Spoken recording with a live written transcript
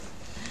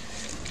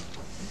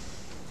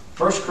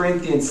1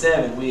 Corinthians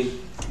 7. We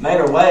made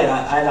our way, and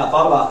I had not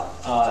thought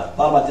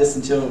about this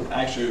until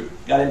I actually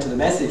got into the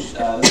message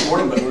this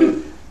morning, but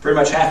we're pretty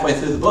much halfway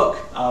through the book,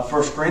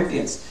 1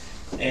 Corinthians.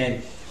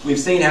 And we've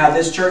seen how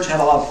this church had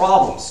a lot of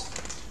problems.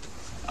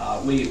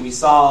 We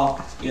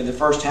saw in the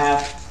first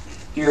half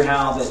here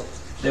how that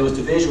there was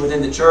division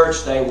within the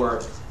church. They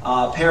were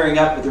pairing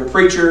up with their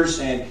preachers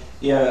and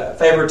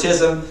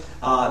favoritism.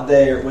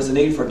 There was a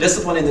need for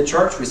discipline in the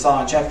church. We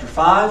saw in chapter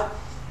 5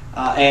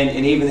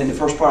 and even in the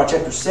first part of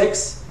chapter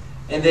 6.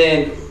 And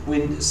then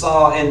we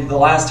saw in the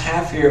last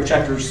half here of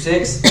chapter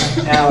 6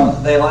 how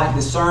they lacked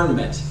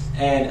discernment,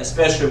 and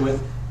especially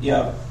with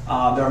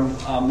their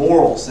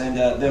morals, and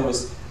there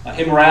was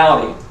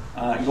immorality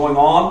going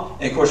on.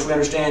 And of course, we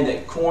understand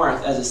that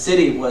Corinth as a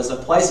city was a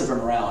place of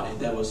immorality.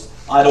 There was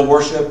idol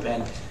worship,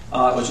 and it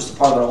was just a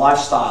part of their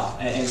lifestyle.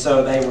 And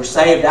so they were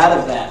saved out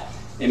of that.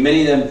 And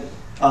many of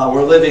them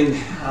were living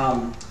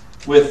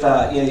with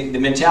the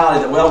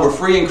mentality that, well, we're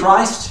free in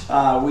Christ.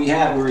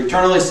 We're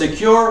eternally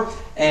secure,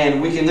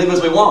 and we can live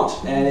as we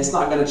want. And it's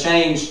not going to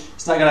change.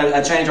 It's not going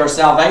to change our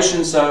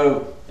salvation,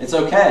 so it's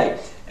okay.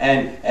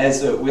 And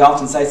as we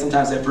often say,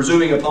 sometimes they're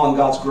presuming upon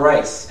God's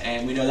grace,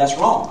 and we know that's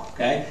wrong.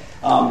 Okay,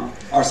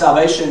 our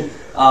salvation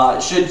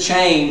should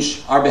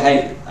change our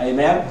behavior.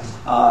 Amen.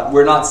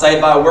 We're not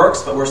saved by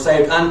works, but we're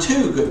saved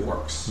unto good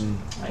works.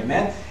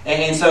 Amen.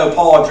 And so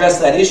Paul addressed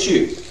that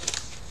issue.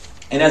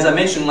 And as I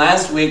mentioned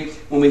last week,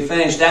 when we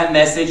finished that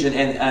message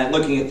and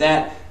looking at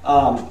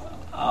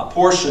that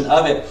portion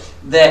of it,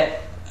 that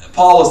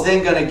Paul was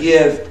then going to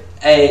give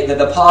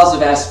the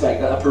positive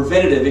aspect, a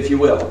preventative, if you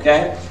will.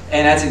 Okay.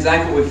 And that's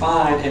exactly what we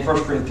find in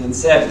 1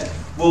 Corinthians 7.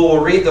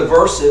 We'll read the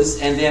verses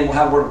and then we'll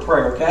have a word of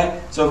prayer,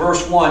 okay? So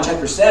verse 1,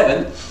 chapter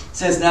 7,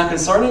 says, Now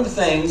concerning the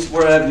things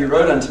whereof you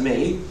wrote unto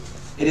me,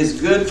 it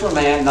is good for a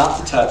man not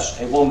to touch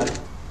a woman.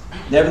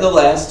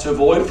 Nevertheless, to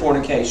avoid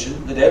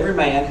fornication, let every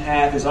man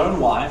have his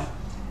own wife,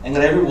 and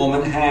let every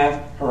woman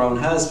have her own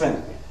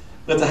husband.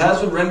 Let the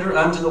husband render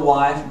unto the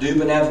wife due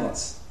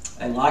benevolence,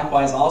 and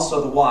likewise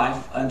also the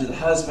wife unto the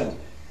husband.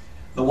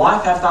 The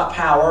wife hath not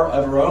power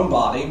of her own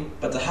body,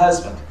 but the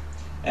husband.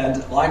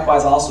 And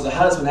likewise also the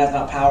husband hath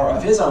not power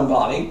of his own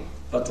body,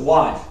 but the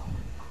wife.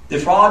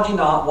 Defraud ye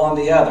not one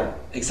the other,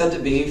 except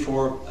it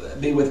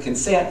be with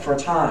consent for a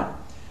time,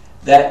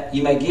 that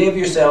ye may give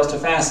yourselves to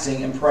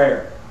fasting and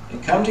prayer,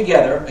 and come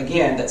together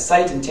again, that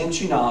Satan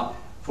tempt you not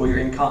for your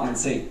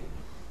incontinency.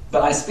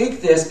 But I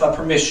speak this by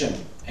permission,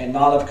 and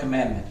not of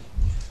commandment.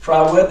 For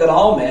I would that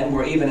all men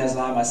were even as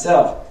I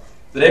myself,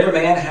 that every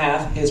man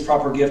hath his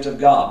proper gift of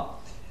God,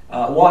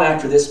 one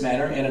after this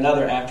manner, and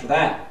another after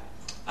that.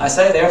 I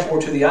say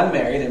therefore to the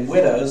unmarried and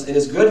widows, it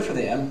is good for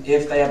them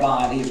if they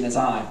abide even as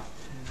I.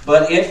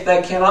 But if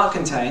they cannot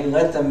contain,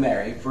 let them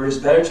marry, for it is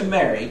better to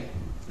marry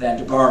than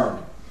to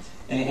burn.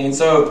 And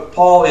so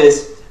Paul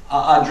is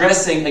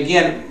addressing,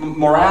 again,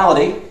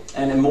 morality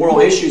and moral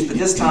issues, but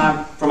this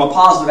time from a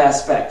positive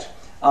aspect.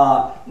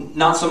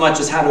 Not so much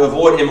as how to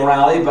avoid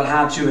immorality, but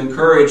how to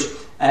encourage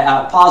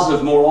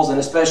positive morals, and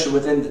especially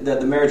within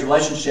the marriage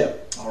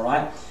relationship. All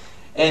right?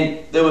 And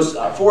there was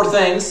 4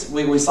 things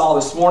we saw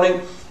this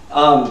morning.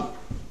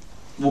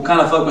 We'll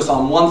kind of focus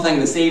on one thing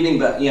this evening,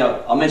 but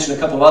I'll mention a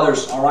couple of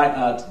others. All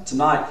right,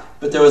 tonight.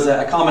 But there was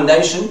a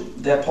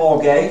commendation that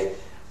Paul gave.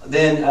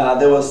 Then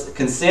there was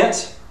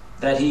consent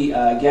that he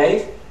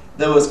gave.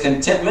 There was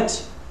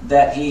contentment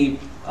that he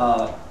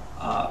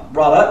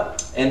brought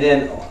up, and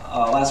then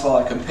last of all,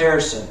 a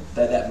comparison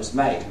that was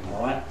made.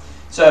 All right.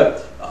 So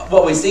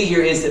what we see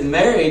here is that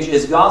marriage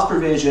is God's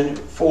provision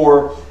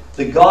for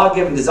the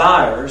God-given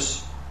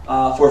desires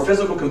for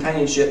physical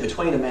companionship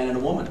between a man and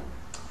a woman.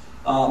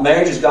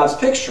 Marriage is God's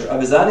picture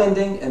of His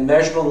unending and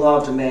measurable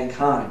love to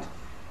mankind.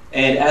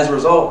 And as a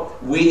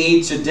result, we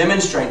need to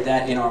demonstrate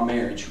that in our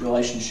marriage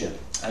relationship.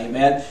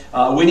 Amen.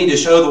 We need to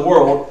show the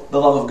world the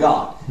love of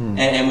God.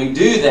 And we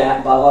do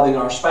that by loving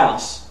our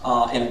spouse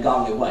in a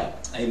godly way.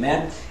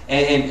 Amen.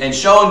 And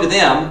showing to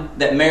them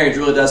that marriage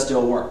really does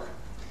still work.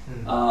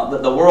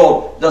 That the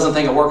world doesn't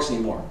think it works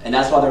anymore. And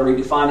that's why they're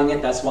redefining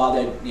it. That's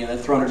why they've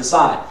thrown it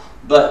aside.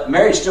 But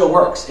marriage still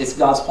works. It's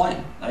God's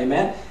plan.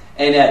 Amen.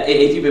 And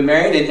if you've been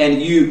married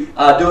and you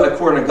do it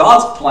according to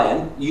God's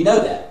plan, you know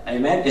that.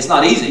 Amen. It's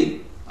not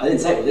easy. I didn't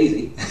say it was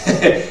easy.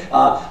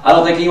 I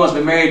don't think anyone's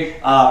been married,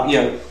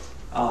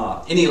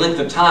 any length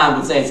of time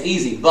would say it's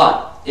easy,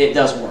 but it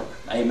does work.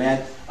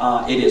 Amen.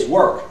 It is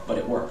work, but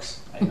it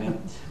works.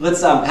 Amen.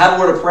 Let's have a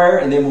word of prayer,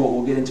 and then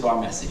we'll get into our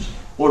message.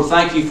 Lord,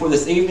 thank you for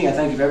this evening. I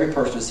thank you for every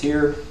person who's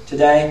here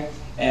today.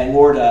 And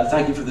Lord,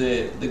 thank you for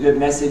the good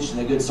message and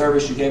the good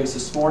service you gave us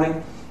this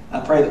morning. I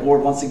pray that,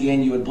 Lord, once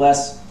again, you would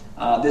bless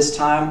this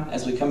time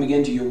as we come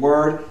again to your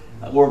word.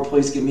 Lord,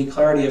 please give me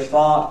clarity of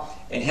thought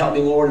and help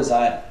me, Lord, as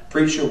I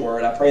preach your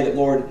word. I pray that,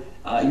 Lord,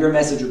 your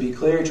message would be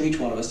clear to each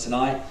one of us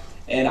tonight.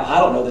 And I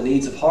don't know the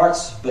needs of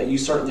hearts, but you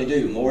certainly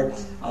do, Lord.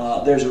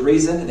 There's a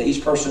reason that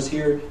each person is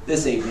here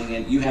this evening,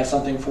 and you have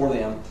something for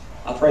them.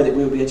 I pray that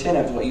we will be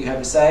attentive to what you have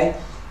to say.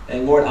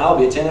 And Lord, I'll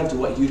be attentive to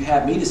what you'd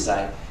have me to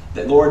say.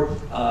 that, Lord,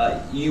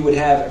 you would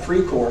have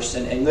free course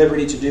and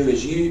liberty to do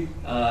as you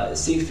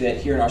see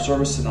fit here in our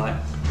service tonight.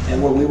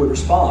 And, Lord, we would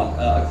respond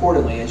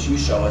accordingly as you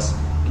show us.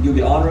 And you'll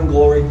get honor and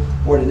glory,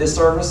 Lord, in this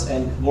service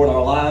and, Lord,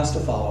 our lives to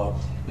follow.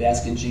 We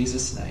ask in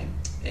Jesus' name.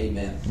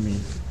 Amen. Amen.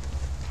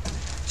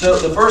 So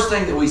the first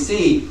thing that we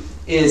see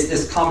is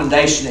this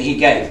commendation that he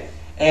gave.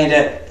 And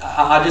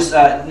I just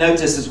note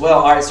this as well.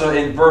 All right, so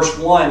in verse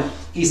 1,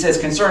 he says,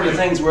 concerning the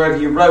things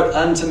whereof you wrote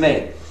unto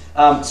me.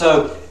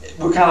 So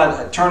we're kind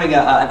of turning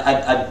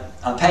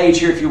a page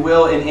here, if you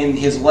will, in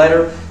his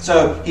letter.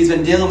 So he's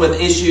been dealing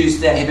with issues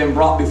that have been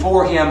brought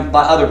before him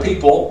by other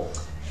people.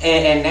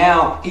 And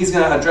now he's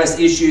going to address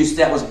issues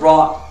that was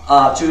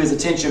brought to his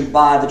attention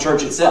by the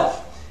church itself.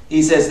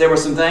 He says there were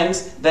some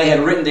things they had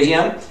written to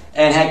him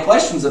and had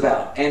questions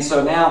about. And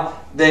so now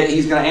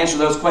he's going to answer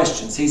those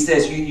questions. He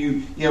says,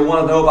 you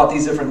want to know about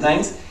these different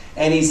things.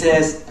 And he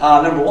says,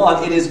 number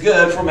one, it is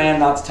good for man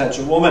not to touch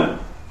a woman.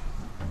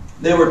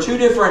 There were two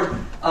different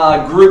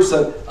groups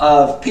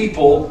of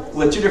people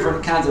with two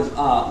different kinds of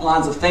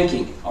lines of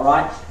thinking, all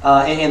right,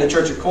 in the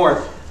church at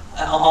Corinth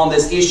on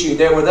this issue.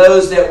 There were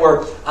those that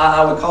were,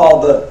 I would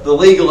call the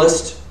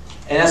legalist,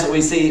 and that's what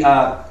we see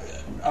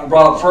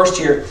brought up first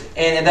here.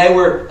 And they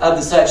were of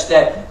the such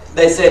that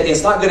they said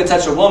it's not good to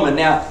touch a woman.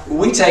 Now,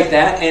 we take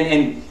that,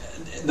 and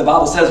the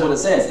Bible says what it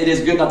says. It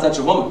is good not to touch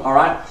a woman, all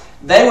right?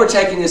 They were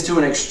taking this to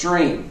an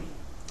extreme,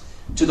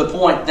 to the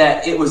point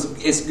that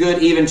it's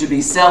good even to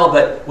be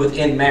celibate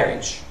within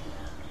marriage,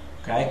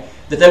 okay?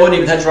 That they wouldn't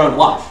even touch their own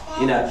wife,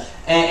 you know.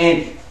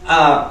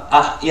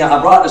 I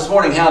brought up this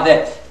morning how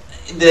that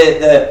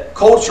the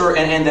culture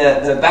and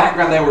the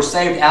background they were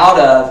saved out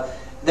of,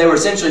 they were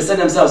essentially setting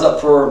themselves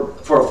up for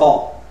a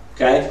fall,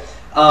 okay?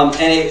 And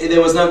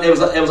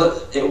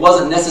it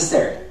wasn't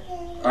necessary.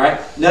 All right.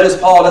 Notice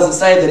Paul doesn't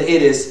say that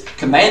it is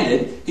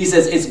commanded. He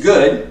says it's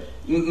good,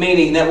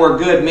 meaning that word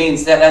good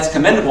means that that's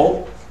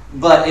commendable,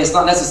 but it's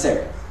not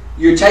necessary.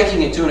 You're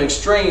taking it to an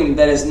extreme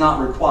that is not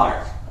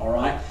required. All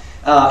right.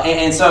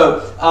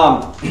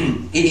 So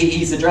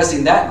he's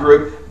addressing that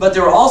group, but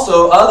there were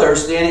also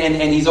others,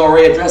 and he's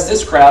already addressed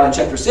this crowd in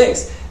chapter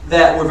 6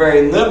 that were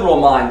very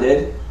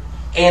liberal-minded,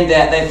 and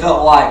that they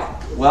felt like,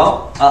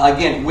 well,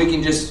 again, we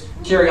can just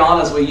carry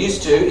on as we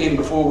used to, even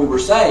before we were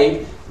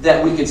saved,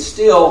 that we could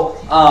still,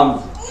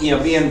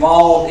 be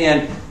involved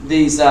in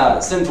these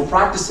sinful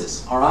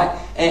practices, all right?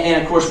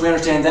 And of course, we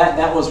understand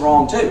that was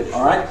wrong too,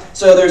 all right?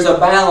 So there's a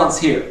balance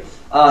here.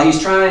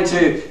 He's trying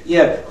to,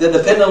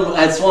 the pendulum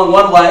had swung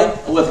one way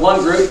with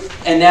one group,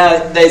 and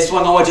now they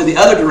swung all the way to the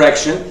other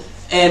direction,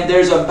 and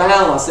there's a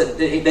balance that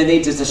they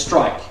need to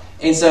strike.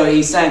 And so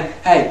he's saying,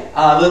 hey,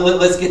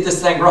 let's get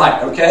this thing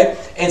right, okay?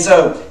 And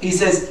so he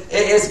says,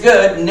 it's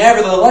good,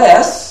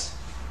 nevertheless,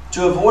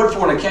 to avoid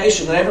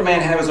fornication, let every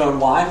man have his own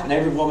wife, and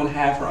every woman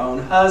have her own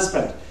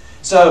husband.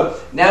 So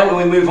now when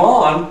we move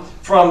on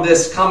from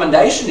this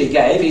commendation he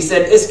gave, he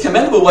said, it's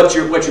commendable what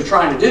you're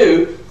trying to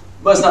do,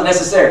 but it's not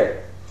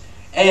necessary.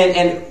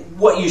 And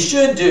what you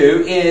should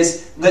do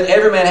is let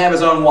every man have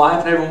his own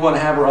wife, and every woman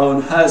have her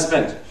own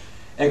husband.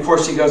 And of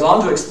course he goes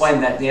on to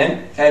explain that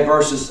then, okay,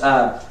 verses 3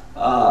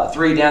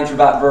 down through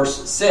about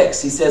verse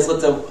 6. He says,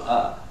 let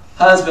the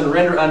husband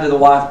render unto the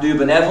wife due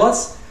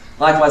benevolence,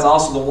 likewise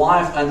also the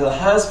wife unto the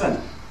husband.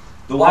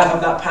 The wife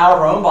hath not power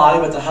over her own body,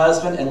 but the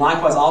husband, and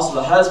likewise also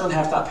the husband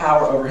hath not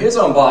power over his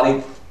own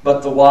body,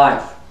 but the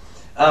wife.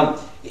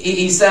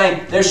 He's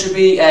saying there should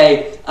be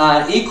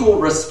an equal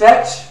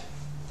respect,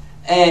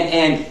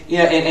 and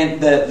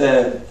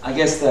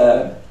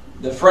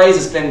the phrase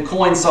has been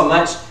coined so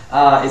much.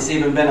 It's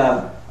even been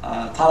a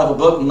title of a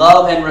book,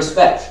 Love and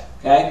Respect.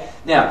 Okay,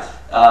 now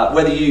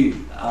whether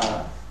you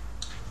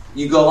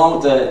go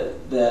along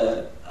with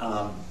the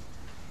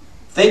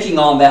thinking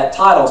on that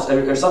title,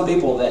 there are some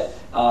people that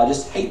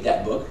just hate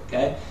that book.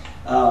 Okay,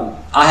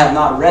 I have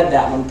not read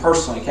that one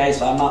personally. Okay,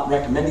 so I'm not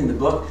recommending the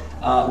book.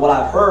 What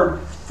I've heard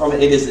from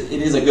it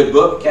is a good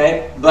book.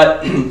 Okay,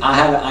 but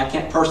I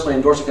can't personally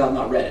endorse it because I've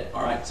not read it.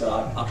 All right, so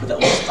I'll put that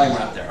little disclaimer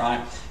out there. All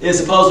right, it is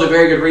supposedly a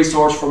very good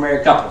resource for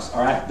married couples.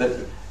 All right, but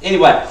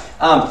anyway.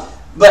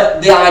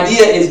 But the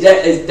idea is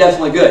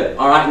definitely good,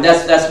 all right? And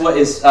that's what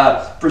is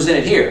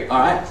presented here, all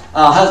right?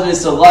 Husband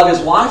is to love his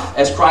wife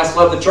as Christ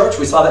loved the church.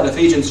 We saw that in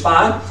Ephesians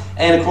 5.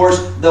 And, of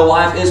course, the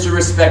wife is to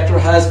respect her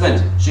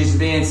husband. She's to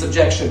be in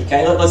subjection,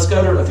 okay? Let's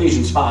go to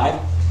Ephesians 5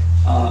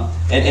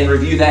 and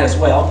review that as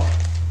well.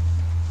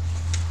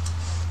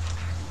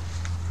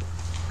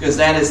 Because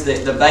that is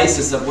the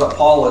basis of what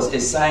Paul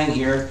is saying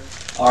here.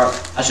 Or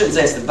I shouldn't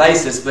say it's the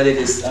basis, but it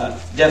is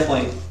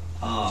definitely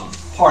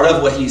part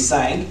of what he's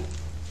saying.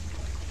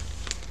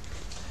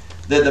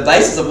 The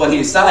basis of what he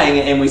was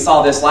saying, and we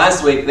saw this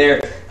last week there,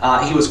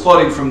 he was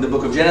quoting from the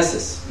book of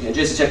Genesis,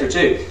 Genesis chapter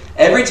 2.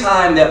 Every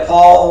time that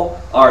Paul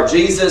or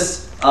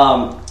Jesus,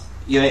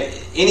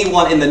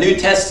 anyone in the New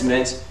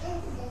Testament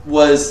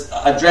was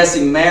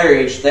addressing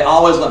marriage, they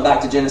always went back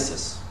to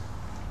Genesis.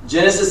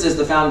 Genesis is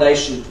the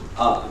foundation.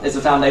 It's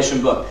a foundation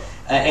book,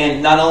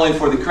 and not only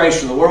for the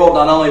creation of the world,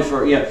 not only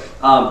for you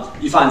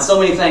find so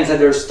many things that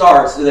there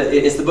starts.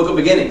 It's the book of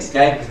beginnings.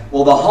 Okay,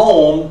 well, the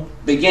home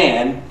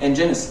began in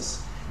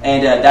Genesis.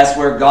 And that's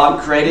where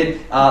God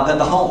created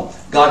the home.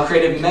 God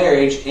created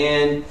marriage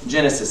in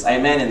Genesis.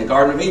 Amen. In the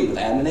Garden of Eden with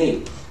Adam and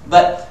Eve.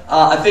 But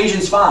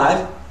Ephesians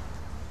 5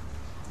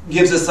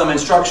 gives us some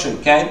instruction.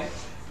 Okay.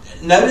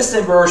 Notice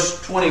in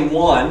verse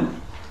 21,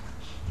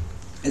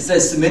 it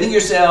says, submitting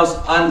yourselves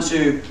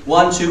unto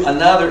one to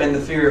another in the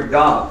fear of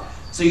God.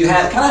 So you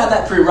kind of have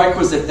that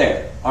prerequisite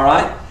there. All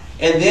right.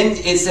 And then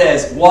it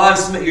says,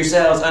 wives, submit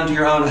yourselves unto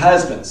your own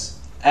husbands,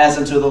 as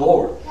unto the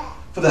Lord.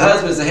 For the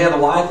husband is the head of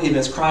the wife, even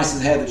as Christ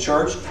is the head of the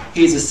church.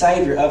 He is the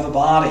Savior of the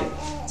body.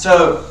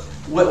 So,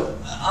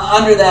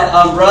 under that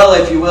umbrella,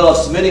 if you will, of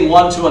submitting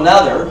one to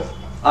another,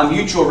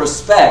 mutual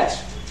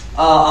respect,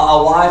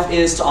 a wife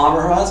is to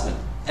honor her husband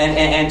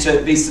and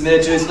to be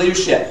submitted to his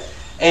leadership.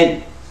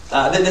 And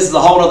this is a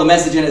whole other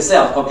message in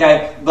itself,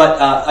 okay? But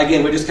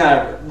again, we just kind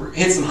of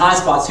hit some high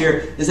spots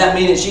here. Does that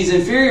mean that she's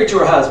inferior to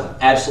her husband?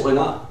 Absolutely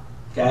not.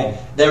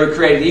 Okay, they were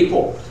created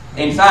equal.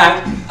 In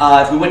fact,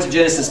 if we went to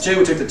Genesis 2,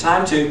 we took the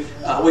time to,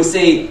 we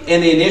see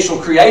in the initial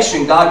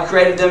creation, God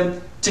created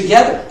them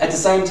together at the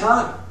same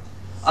time.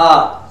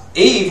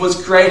 Eve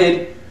was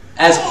created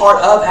as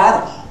part of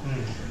Adam.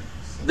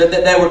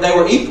 They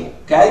were equal,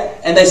 okay?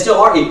 And they still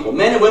are equal.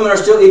 Men and women are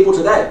still equal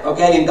today,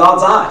 okay, in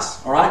God's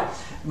eyes, all right?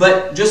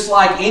 But just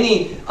like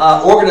any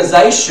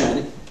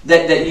organization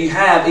that you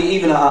have,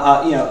 even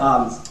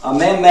a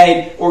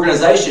man-made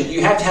organization,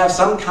 you have to have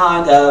some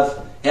kind of,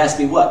 it has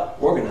to be what?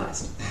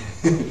 Organized.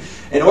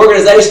 An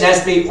organization has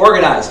to be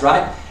organized,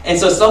 right? And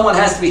so someone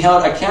has to be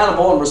held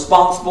accountable and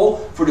responsible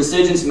for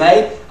decisions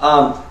made.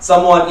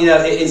 Someone,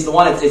 is the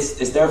one,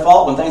 it's their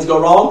fault when things go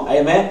wrong.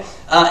 Amen.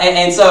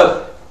 And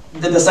so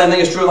the same thing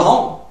is true of the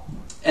home.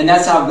 And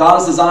that's how God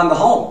has designed the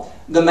home.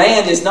 The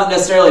man is not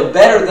necessarily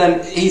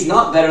he's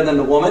not better than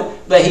the woman,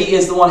 but he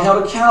is the one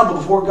held accountable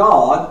before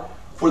God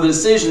for the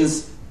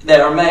decisions that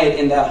are made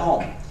in that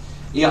home.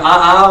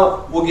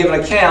 I will give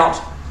an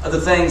account of the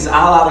things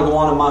I allow to go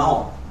on in my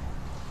home.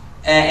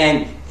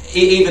 And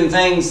even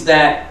things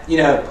that,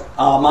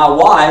 my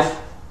wife,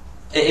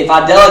 if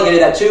I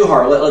delegated that to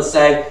her, let's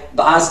say,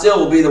 but I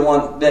still will be the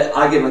one that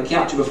I give an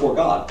account to before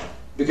God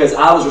because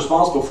I was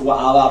responsible for what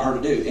I allowed her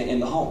to do in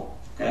the home.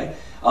 Okay,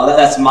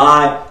 that's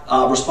my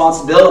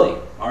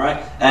responsibility, all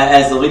right,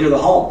 as the leader of the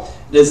home.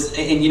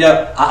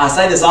 I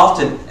say this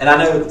often, and I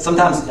know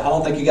sometimes I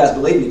don't think you guys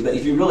believe me, but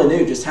if you really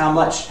knew just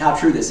how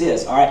true this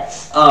is, all right.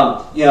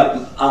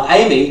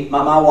 Amy,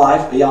 my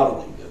wife,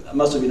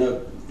 most of you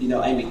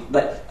know Amy,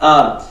 but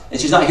and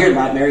she's not here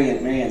tonight.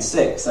 Marianne's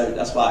sick, so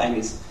that's why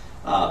Amy's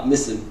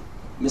missing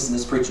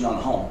this preaching on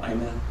the home.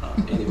 Amen.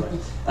 Anyway,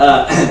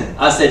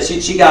 I said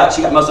she got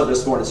most of it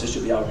this morning, so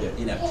she'll be all good,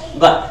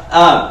 But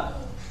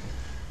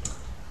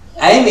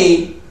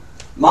Amy,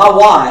 my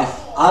wife,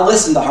 I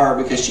listen to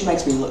her because she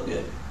makes me look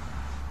good.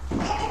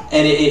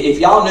 And if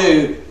y'all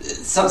knew,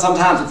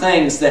 sometimes the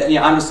things that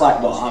I'm just like,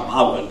 well, I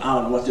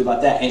don't know what to do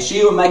about that. And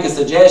she would make a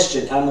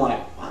suggestion. I'm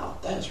like, wow,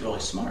 that is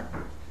really smart,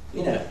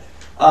 And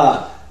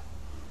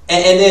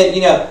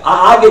then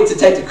I get to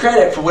take the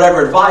credit for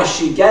whatever advice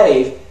she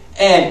gave,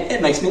 and it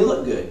makes me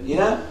look good,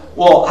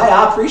 Well, hey,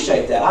 I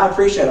appreciate that. I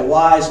appreciate a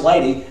wise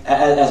lady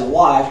as a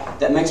wife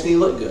that makes me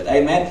look good.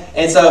 Amen.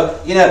 And so,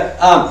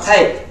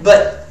 hey,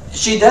 but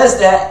she does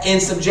that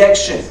in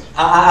subjection,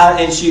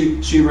 and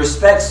she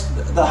respects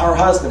her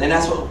husband, and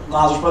that's what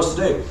wives are supposed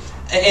to do.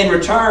 In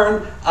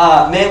return,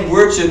 men,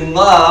 we're to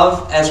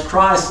love as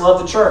Christ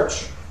loved the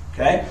church.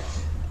 Okay.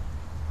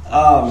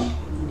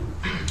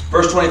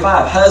 Verse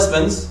 25: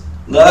 husbands,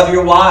 love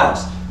your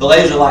wives. The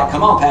ladies are like,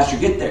 "Come on, Pastor,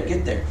 get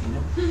there."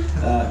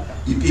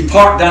 You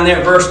park down there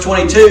at verse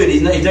 22, and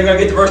he's going to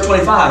get to verse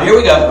 25. Here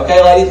we go.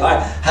 Okay, ladies. All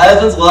right.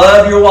 Husbands,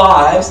 love your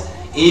wives,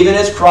 even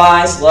as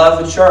Christ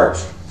loved the church.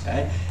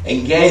 Okay.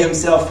 And gave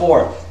himself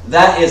for it.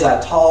 That is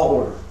a tall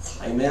order.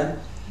 Amen.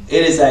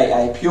 It is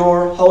a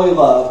pure, holy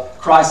love.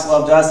 Christ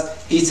loved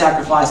us. He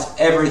sacrificed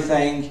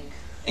everything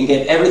and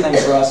gave everything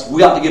for us.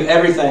 We ought to give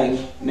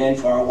everything, men,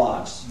 for our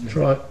wives. That's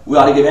right. We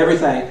ought to give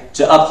everything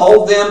to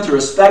uphold them, to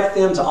respect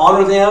them, to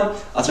honor them,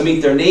 to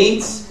meet their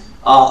needs.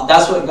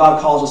 That's what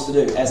God calls us to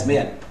do as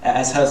men,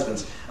 as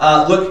husbands.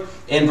 Look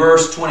in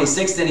verse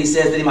 26, then he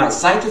says that he might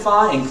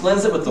sanctify and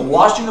cleanse it with the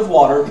washing of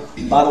water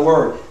by the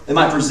word. They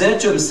might present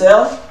it to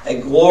himself a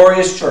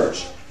glorious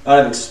church, not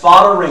having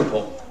spot or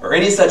wrinkle or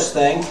any such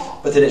thing,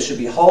 but that it should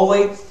be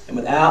holy and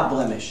without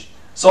blemish.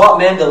 So ought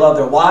men to love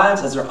their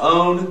wives as their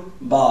own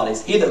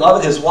bodies. He that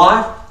loveth his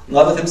wife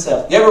loveth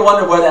himself. You ever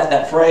wonder where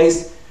that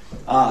phrase,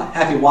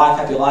 happy wife,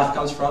 happy life,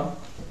 comes from?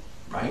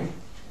 Right?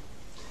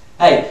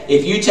 Hey,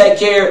 if you take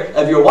care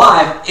of your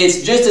wife,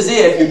 it's just as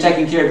if you're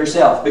taking care of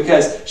yourself,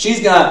 because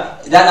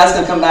that's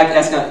gonna come back.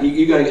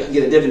 You're gonna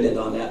get a dividend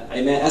on that.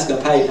 Amen. That's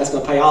gonna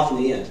pay off in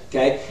the end.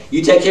 Okay.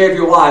 You take care of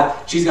your wife,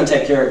 she's gonna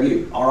take care of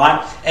you. All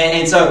right.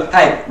 And so,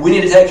 hey, we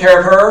need to take care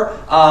of her,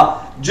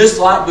 just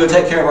like we'll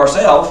take care of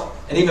ourselves,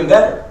 and even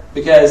better,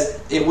 because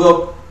it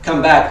will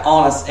come back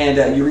on us,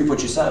 and you reap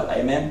what you sow.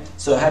 Amen.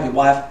 So, happy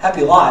wife,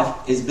 happy life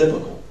is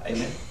biblical.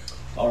 Amen.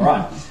 All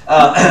right.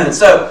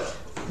 So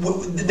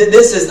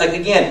this is, like,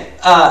 again,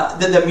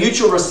 the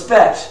mutual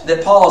respect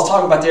that Paul is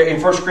talking about there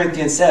in 1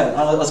 Corinthians 7.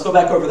 Let's go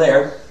back over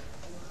there.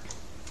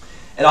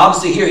 And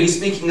obviously here he's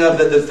speaking of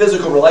the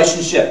physical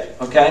relationship,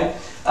 okay?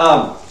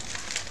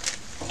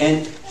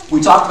 And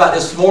we talked about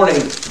this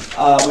morning.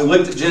 We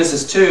looked at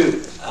Genesis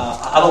 2.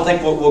 I don't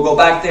think we'll go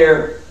back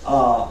there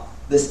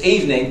this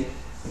evening.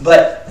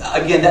 But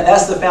again,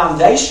 that's the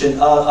foundation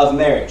of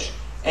marriage.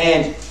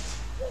 And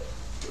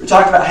we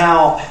talked about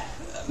how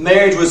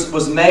marriage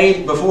was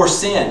made before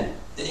sin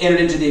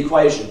entered into the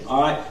equation.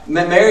 All right,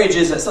 marriage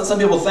is. Some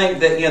people think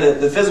that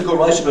the physical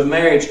relationship of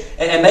marriage,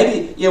 and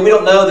maybe we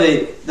don't know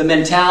the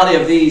mentality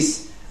of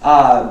these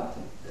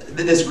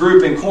this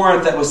group in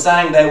Corinth that was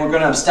saying they were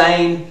going to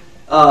abstain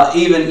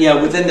even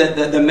within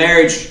the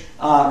marriage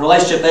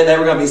relationship. They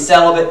were going to be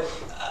celibate.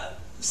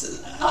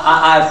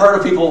 I've heard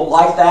of people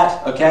like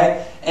that.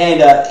 Okay,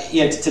 and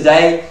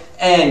today.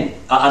 And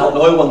I don't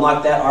know anyone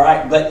like that, all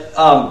right? But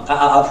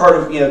I've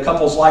heard of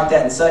couples like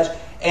that and such.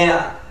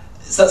 And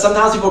so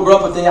sometimes people grow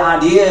up with the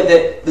idea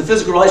that the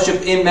physical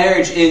relationship in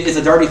marriage is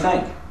a dirty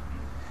thing.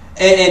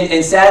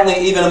 And sadly,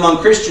 even among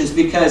Christians,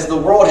 because the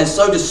world has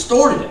so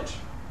distorted it.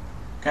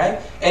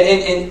 Okay?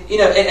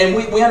 And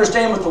we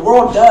understand what the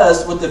world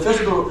does with the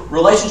physical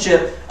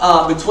relationship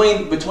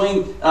between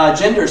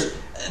genders.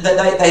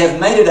 That they have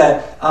made it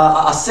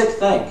a sick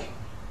thing.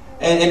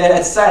 And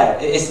that's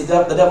sad. It's the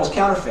devil's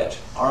counterfeit.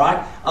 All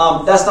right?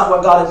 That's not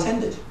what God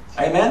intended.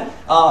 Amen?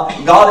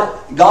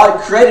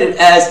 God created it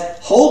as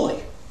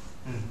holy.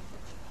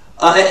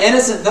 An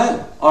innocent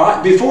thing. All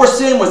right? Before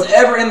sin was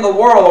ever in the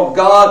world,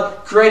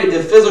 God created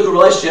the physical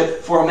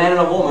relationship for a man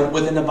and a woman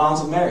within the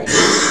bonds of marriage.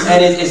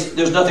 And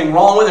there's nothing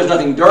wrong with it. There's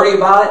nothing dirty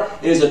about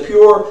it. It is a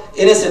pure,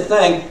 innocent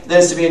thing that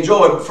is to be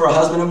enjoyed for a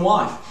husband and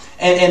wife.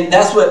 And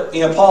that's what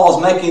Paul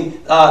is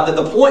making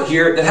the point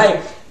here, that,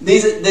 hey,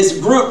 this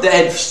group that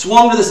had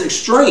swung to this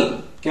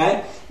extreme.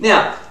 Okay?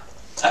 Now,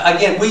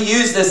 again, we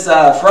use this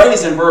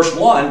phrase in verse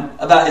 1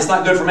 about it's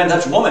not good for men to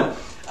touch a woman.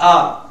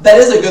 That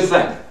is a good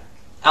thing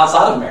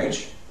outside of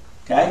marriage.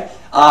 Okay?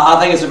 I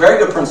think it's a very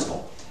good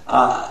principle.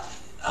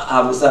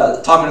 I was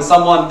talking to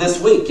someone this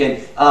week, and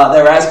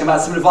they were asking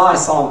about some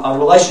advice on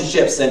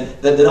relationships, and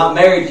they're not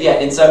married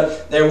yet, and so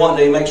they're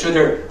wanting to make sure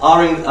they're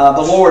honoring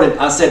the Lord. And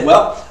I said,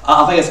 well,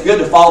 I think it's good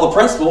to follow the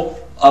principle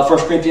of 1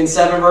 Corinthians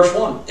 7 verse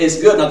 1. It's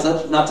good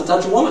not to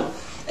touch a woman.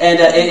 And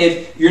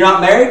if you're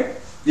not married,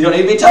 you don't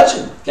need to be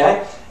touching.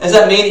 Okay? Does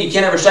that mean that you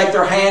can't ever shake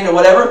their hand or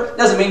whatever?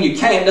 Doesn't mean you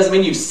can't. Doesn't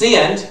mean you've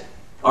sinned.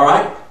 All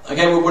right?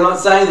 Okay, we're not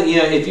saying that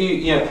if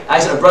you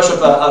actually brush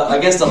up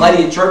against a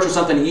lady at church or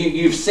something,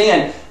 you've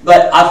sinned.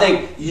 But I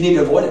think you need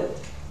to avoid it.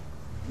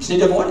 You just need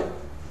to avoid it.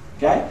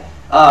 Okay?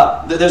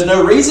 There's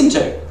no reason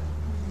to.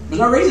 There's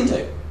no reason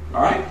to.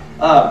 All right?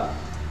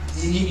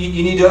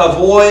 You need to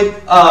avoid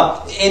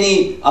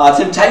any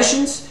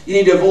temptations. You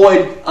need to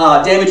avoid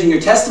damaging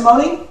your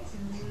testimony.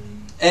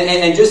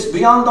 And just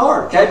be on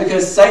guard. Okay?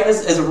 Because Satan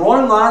is a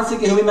roaring lion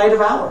seeking whom he may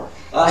devour.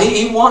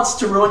 He wants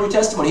to ruin your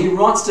testimony. He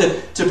wants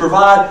to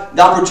provide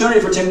the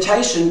opportunity for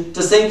temptation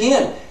to sink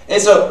in.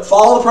 And so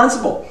follow the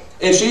principle.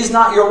 If she's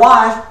not your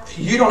wife,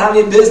 you don't have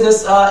any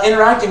business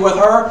interacting with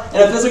her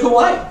in a physical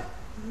way.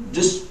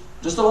 Just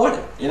avoid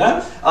it.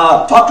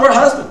 Talk to her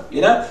husband.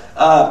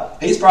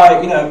 He's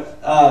probably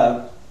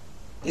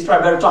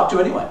better to talk to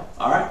anyway.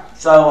 All right.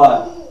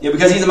 So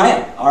because he's a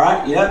man. All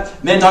right.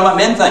 Men talk about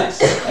men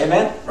things.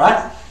 Amen.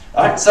 Right.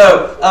 All right.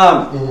 So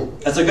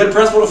that's a good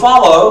principle to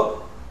follow.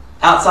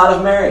 Outside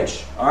of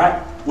marriage, all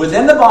right?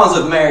 Within the bonds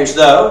of marriage,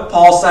 though,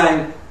 Paul's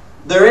saying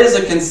there is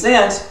a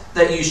consent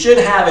that you should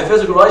have a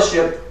physical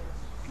relationship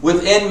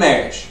within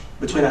marriage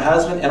between a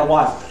husband and a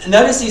wife.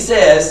 Notice he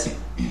says,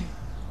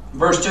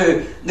 verse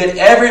 2, that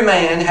every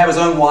man have his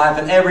own wife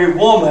and every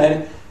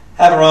woman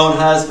have her own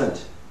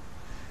husband.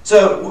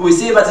 So what we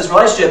see about this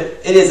relationship,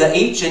 it is an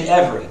each and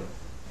every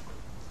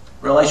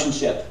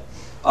relationship.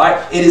 All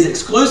right? It is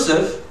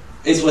exclusive.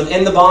 It's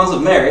within the bonds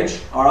of marriage,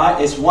 all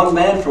right? It's one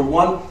man for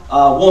one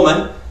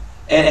woman,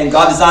 and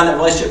God designed that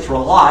relationship for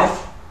a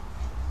life,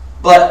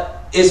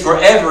 but it's for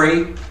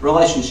every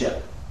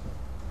relationship.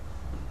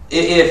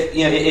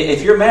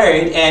 If you're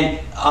married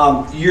and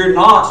you're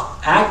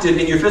not active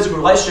in your physical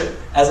relationship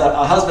as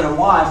a husband and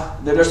wife,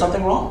 then there's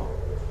something wrong.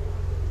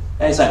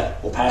 And you say,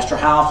 well, Pastor,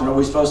 how often are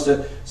we supposed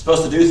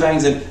to do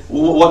things, and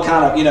what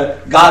kind of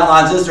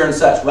guidelines is there and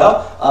such?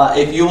 Well,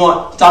 if you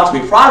want to talk to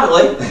me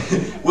privately,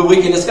 we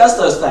can discuss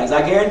those things.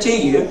 I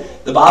guarantee you,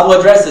 the Bible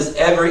addresses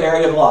every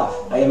area of life.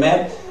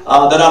 Amen. They're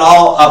not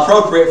all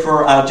appropriate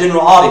for a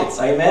general audience.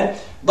 Amen.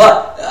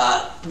 But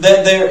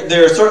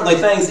there are certainly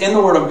things in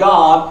the Word of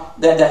God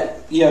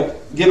that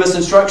give us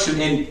instruction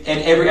in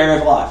every area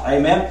of life.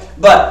 Amen.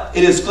 But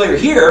it is clear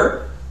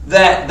here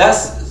that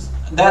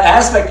that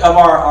aspect of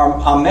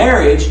our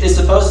marriage is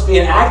supposed to be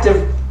an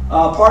active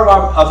part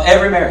of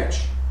every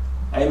marriage.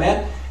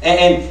 Amen.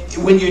 And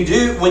when you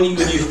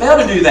fail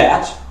to do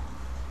that,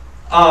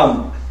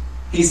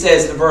 he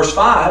says in verse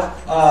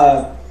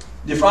 5,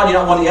 defraud you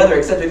not one or the other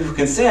except if you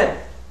consent.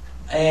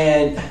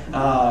 And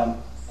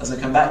as I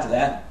come back to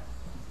that,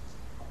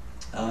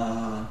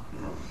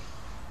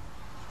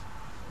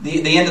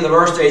 the end of the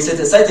verse there, he says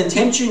that Satan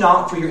tempt you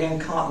not for your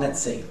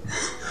incontinency.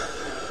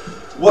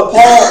 What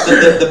Paul,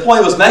 the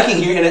point he was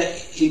making here, and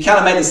he kind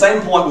of made the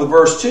same point with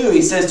verse 2,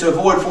 he says to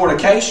avoid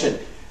fornication.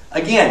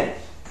 Again,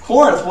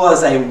 Corinth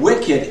was a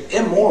wicked,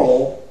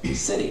 immoral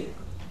city.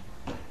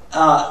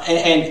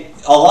 And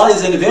a lot of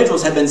these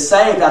individuals had been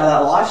saved out of that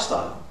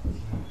lifestyle.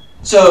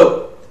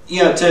 So,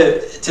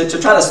 to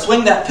try to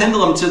swing that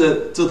pendulum to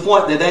the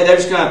point that they're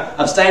just going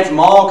to abstain from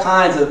all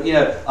kinds of,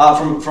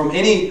 from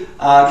any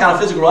kind of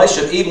physical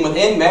relationship, even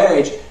within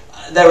marriage,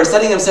 they were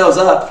setting themselves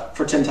up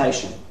for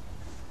temptation.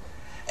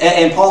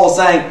 And Paul was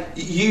saying,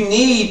 you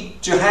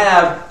need to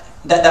have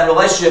that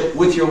relationship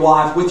with your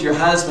wife, with your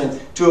husband,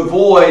 to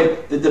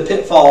avoid the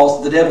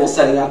pitfalls the devil is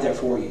setting out there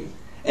for you.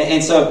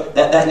 And so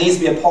that needs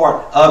to be a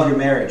part of your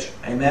marriage.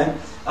 Amen?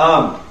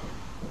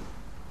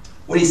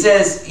 What he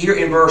says here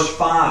in verse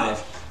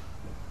 5,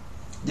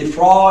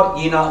 defraud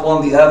ye not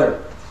one the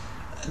other.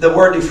 The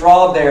word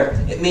defraud there,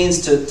 it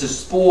means to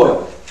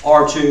spoil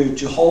or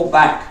to hold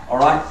back. All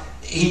right?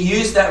 He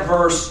used that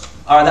verse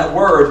or that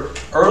word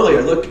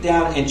earlier. Look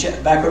down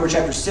and back over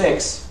chapter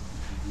 6,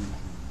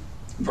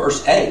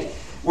 verse 8,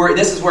 where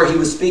this is where he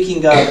was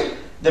speaking of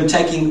them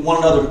taking one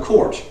another to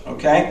court.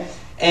 Okay?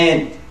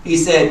 And he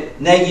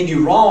said, nay, ye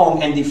do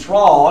wrong and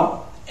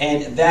defraud,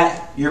 and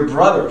that your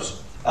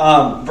brothers.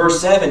 Verse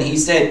 7, he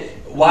said,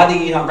 why do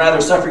ye not rather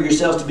suffer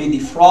yourselves to be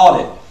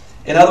defrauded?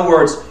 In other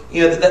words,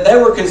 they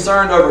were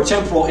concerned over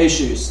temporal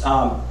issues.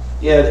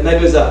 Maybe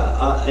it was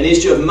an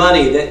issue of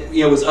money that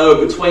was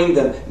owed between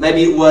them.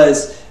 Maybe it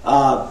was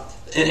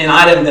an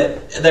item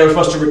that they were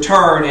supposed to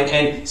return,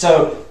 and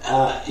so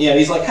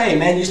he's like, "Hey,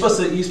 man, you're supposed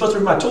to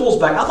bring my tools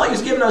back. I thought you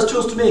was giving those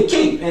tools to me to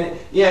keep." And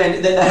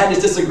they had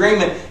this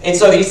disagreement, and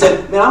so he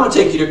said, "Man, I'm going to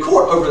take you to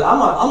court over that.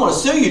 I'm going to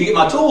sue you to get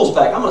my tools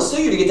back. I'm going to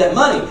sue you to get that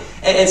money."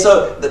 And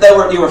so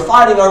they were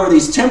fighting over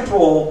these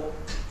temporal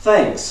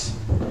things,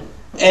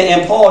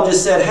 and Paul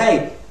just said,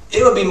 "Hey,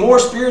 it would be more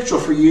spiritual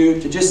for you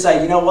to just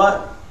say, you know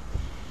what?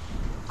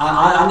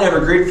 I never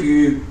agreed for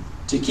you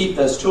to keep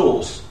those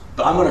tools,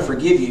 but I'm going to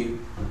forgive you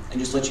and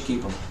just let you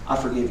keep them. I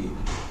forgive you.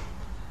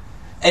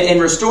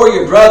 And restore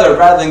your brother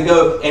rather than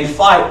go and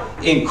fight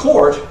in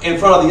court in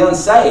front of the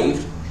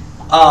unsaved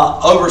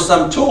over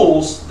some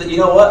tools that, you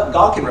know what,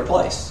 God can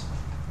replace."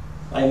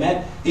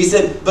 Amen. He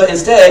said, but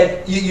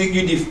instead,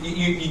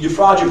 you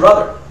defraud your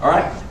brother. All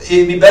right?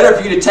 It'd be better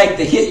for you to take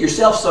the hit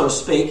yourself, so to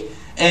speak,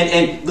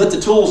 and let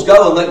the tools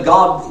go and let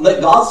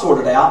God sort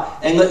it out,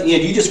 and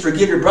you just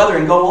forgive your brother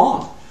and go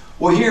on.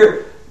 Well,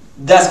 here,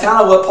 that's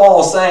kind of what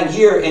Paul is saying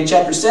here in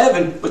chapter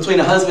 7 between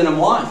a husband and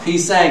wife.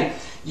 He's saying,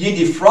 you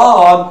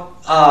defraud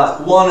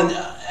one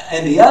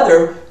and the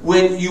other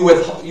when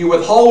you're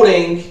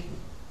withholding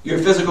your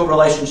physical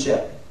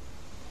relationship.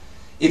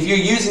 If you're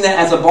using that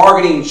as a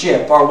bargaining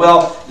chip, or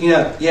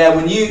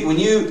when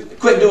you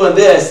quit doing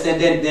this,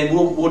 then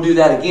we'll do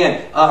that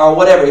again, or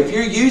whatever. If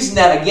you're using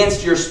that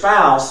against your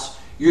spouse,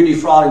 you're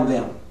defrauding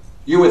them.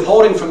 You're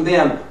withholding from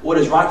them what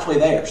is rightfully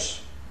theirs,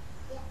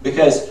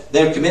 because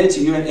they've committed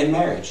to you in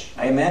marriage.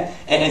 Amen?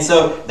 And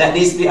so that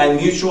needs to be a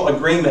mutual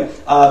agreement.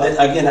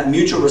 That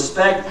mutual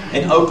respect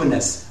and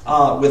openness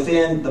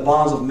within the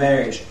bonds of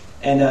marriage.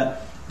 And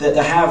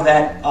to have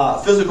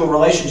that physical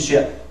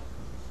relationship,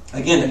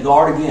 again, to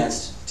guard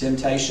against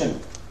temptation.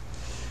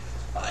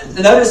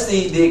 Notice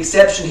the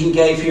exception he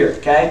gave here.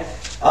 Okay?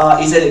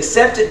 He said,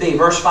 except it be,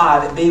 verse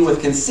 5, it be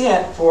with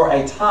consent for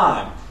a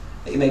time,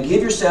 that you may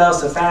give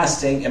yourselves to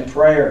fasting and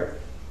prayer.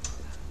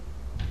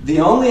 The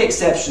only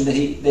exception that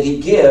he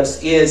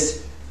gives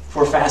is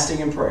for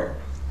fasting and prayer.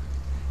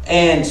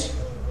 And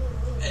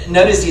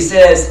notice he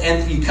says,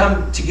 and you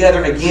come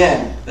together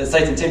again, that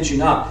Satan tempts you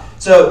not.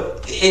 So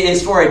it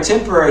is for a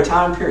temporary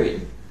time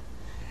period.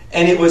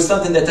 And it was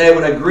something that they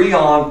would agree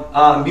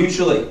on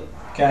mutually.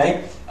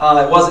 Okay?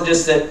 It wasn't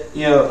just that,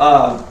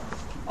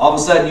 all of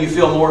a sudden you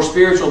feel more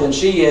spiritual than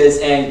she is,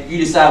 and you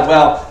decide,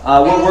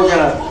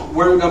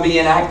 we're gonna be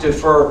inactive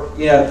for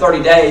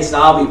 30 days, and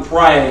I'll be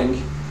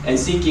praying and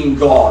seeking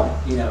God.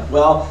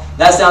 Well,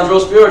 that sounds real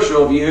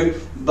spiritual of you,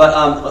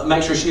 but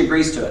make sure she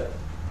agrees to it,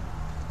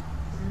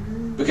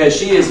 because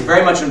she is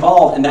very much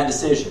involved in that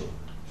decision.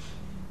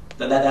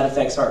 That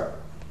affects her.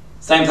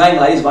 Same thing,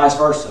 ladies, vice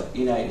versa.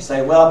 You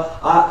say, well,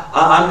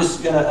 I'm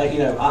just gonna,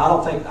 I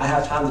don't think I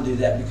have time to do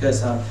that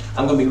because I'm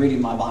going to be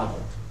reading my Bible.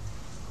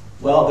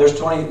 Well, there's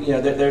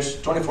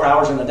 24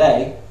 hours in a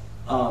day.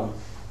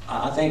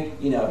 I think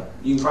you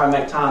can probably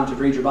make time to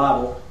read your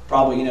Bible.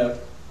 Probably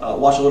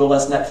watch a little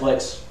less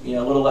Netflix,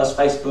 a little less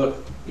Facebook,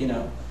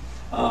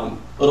 a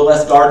little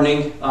less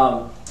gardening,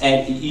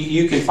 and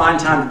you can find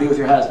time to be with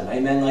your husband.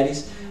 Amen,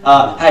 ladies.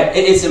 Hey,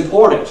 it's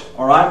important.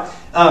 All right.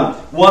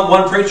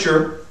 One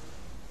preacher,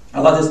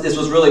 I thought this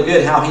was really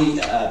good. How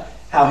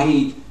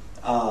he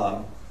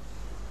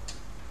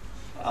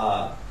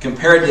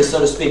compared this, so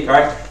to speak. All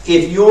right.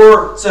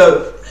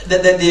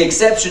 The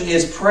exception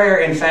is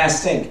prayer and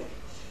fasting.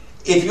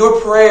 If your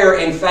prayer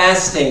and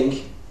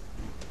fasting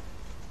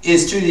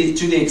is to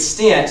the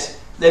extent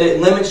that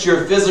it limits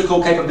your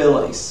physical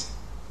capabilities,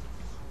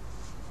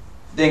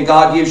 then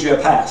God gives you a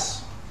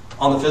pass.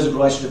 on the physical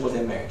relationship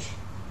within marriage.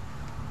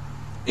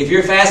 If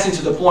you're fasting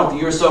to the point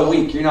that you're so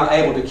weak you're not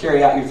able to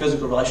carry out your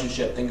physical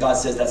relationship, then God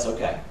says that's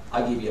okay.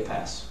 I'll give you a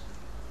pass.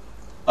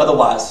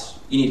 Otherwise,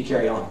 you need to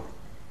carry on. You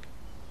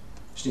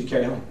just need to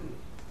carry on.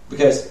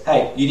 Because,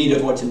 hey, you need to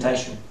avoid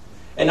temptation.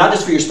 And not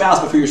just for your spouse,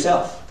 but for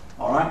yourself.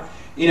 All right?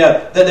 You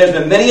know, there's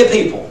been many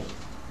people,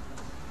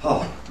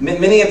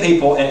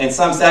 and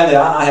some sadly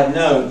I have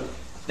known,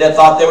 that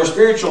thought they were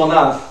spiritual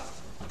enough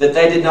that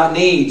they did not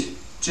need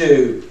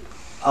to,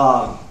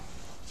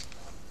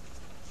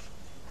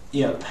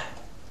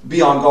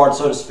 be on guard,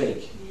 so to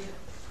speak.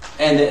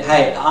 And that,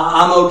 hey,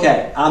 I'm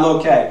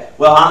okay.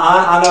 Well,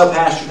 I know,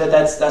 Pastor,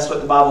 that's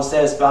what the Bible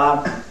says,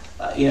 but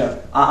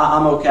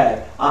I'm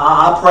okay.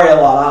 I pray a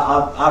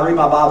lot. I read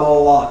my Bible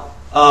a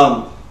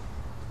lot.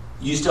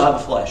 You still have a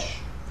flesh.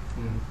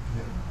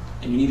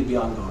 And you need to be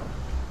on guard.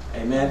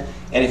 Amen?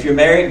 And if you're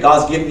married,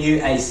 God's given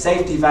you a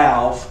safety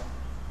valve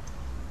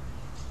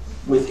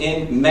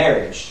within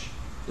marriage,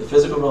 the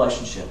physical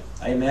relationship.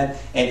 Amen?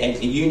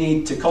 And you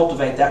need to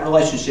cultivate that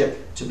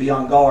relationship to be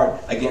on guard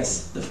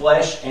against the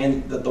flesh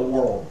and the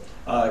world.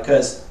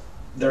 Because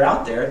they're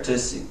out there to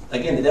see,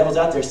 again, the devil's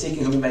out there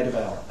seeking whom he may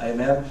devour.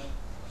 Amen?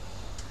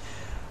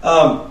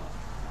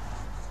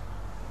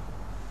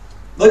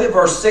 Look at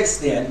verse 6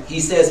 then. He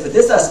says, but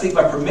this I speak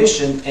by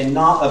permission and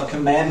not of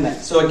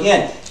commandment. So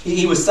again,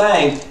 he was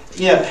saying,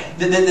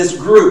 this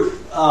group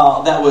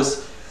that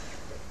was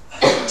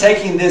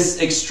taking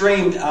this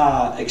extreme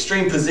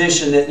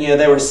position that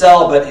they were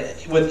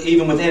celibate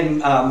even within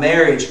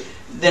marriage,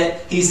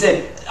 that he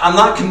said, I'm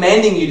not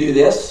commanding you to do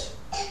this.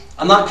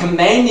 I'm not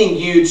commanding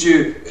you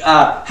to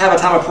have a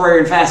time of prayer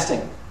and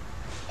fasting.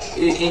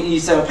 And you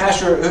say, well,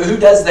 Pastor, who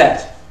does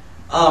that?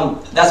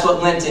 That's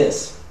what Lent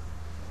is.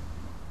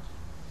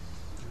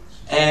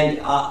 And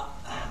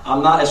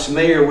I'm not as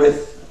familiar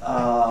with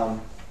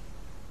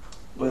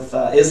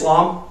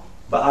Islam,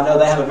 but I know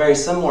they have a very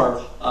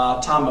similar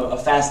time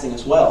of fasting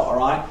as well. All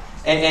right,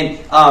 and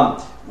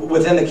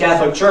within the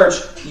Catholic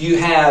Church, you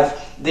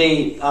have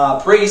the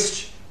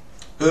priests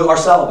who are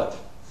celibate.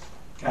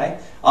 Okay,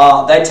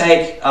 they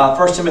take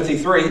 1 Timothy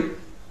 3.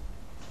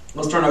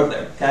 Let's turn over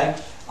there. Okay,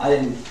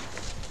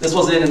 this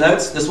wasn't in the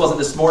notes. This wasn't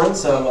this morning,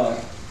 so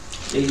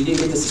you didn't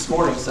get this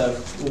morning. So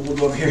we'll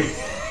go over here.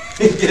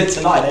 Get it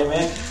tonight,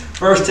 amen.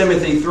 1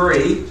 Timothy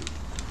 3.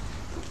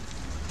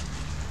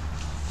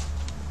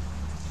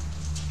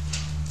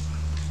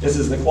 This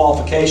is the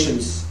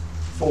qualifications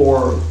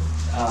for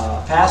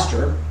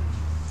pastor.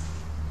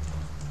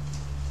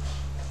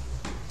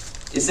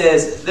 It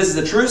says, this is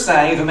a true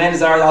saying, if a man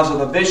desires the office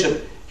of a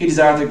bishop, he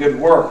desireth a good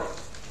work.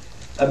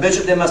 A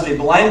bishop then must be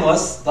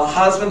blameless, the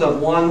husband of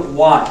one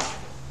wife.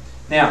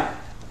 Now,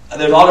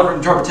 there's a lot of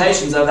different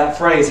interpretations of that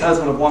phrase,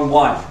 husband of one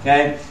wife,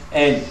 okay?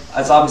 And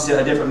it's obviously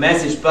a different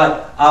message,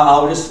 but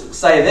I'll just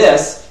say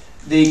this.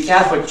 The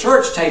Catholic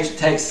Church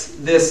takes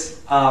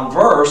this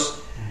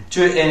verse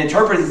and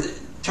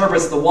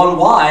interprets the one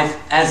wife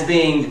as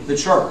being the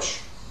church.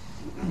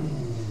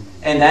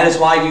 And that is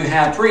why you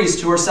have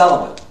priests who are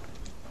celibate.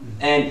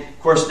 And, of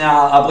course,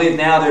 now, I believe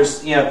now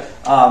there's,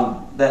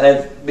 that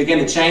they've begun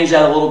to change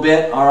that a little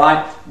bit, all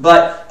right?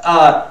 But,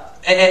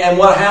 and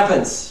what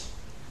happens?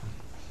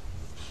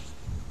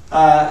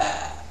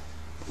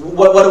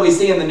 What do we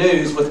see in the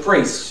news with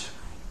priests?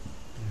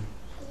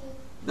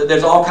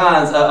 There's all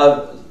kinds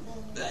of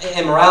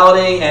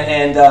immorality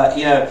and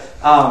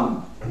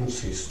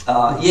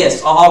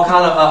yes, all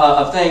kind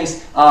of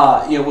things,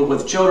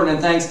 with children and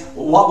things.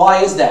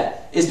 Why is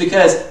that? It's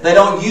because they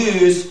don't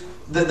use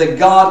the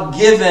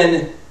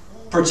God-given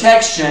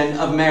protection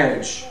of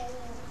marriage.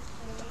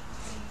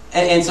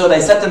 And so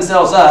they set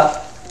themselves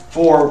up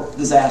for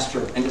disaster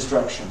and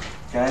destruction.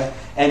 Okay?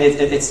 And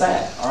it's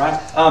sad, all right?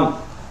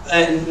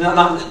 And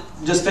not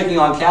just picking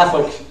on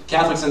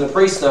Catholics and the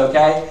priests, though,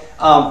 okay?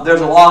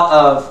 There's a lot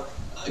of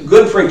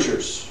good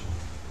preachers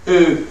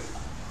who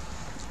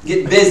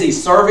get busy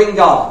serving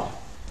God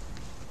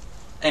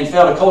and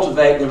fail to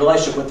cultivate the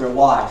relationship with their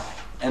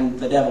wife, and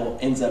the devil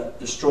ends up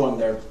destroying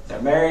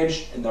their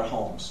marriage and their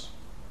homes.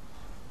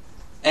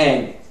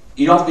 And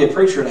you don't have to be a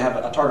preacher to have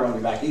a target on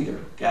your back either,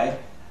 okay?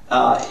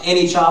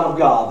 Any child of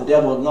God, the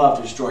devil would love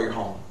to destroy your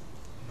home.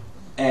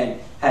 And,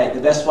 hey, the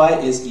best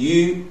way is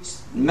you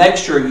make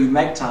sure you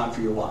make time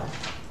for your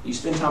wife. You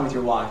spend time with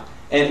your wife.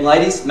 And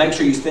ladies, make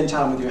sure you spend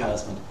time with your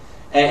husband.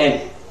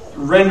 And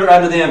render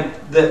unto them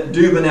the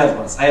due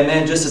benevolence.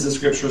 Amen, just as the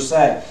scriptures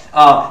say.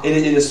 It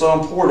is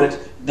so important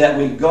that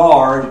we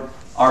guard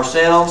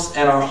ourselves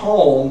and our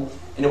home,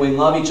 and that we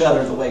love each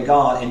other the way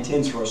God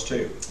intends for us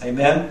to.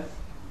 Amen?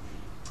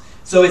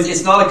 So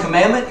it's not a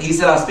commandment. He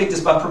said, I speak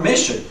this by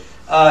permission.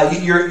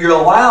 You're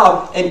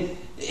allowed, and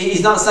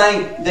he's not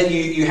saying that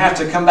you have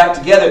to come back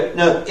together.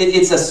 No,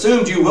 it's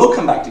assumed you will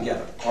come back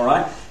together. All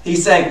right?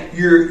 He's saying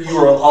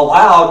you're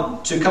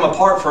allowed to come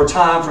apart for a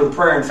time for the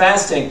prayer and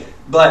fasting,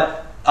 but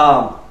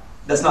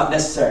that's not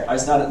necessary.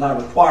 It's not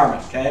a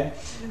requirement. Okay.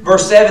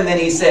 Verse 7. Then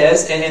he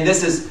says, and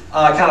this is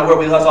kind of where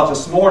we left off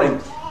this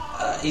morning.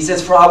 He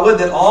says, "For I would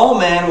that all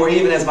men were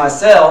even as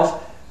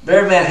myself, But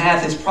every man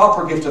hath his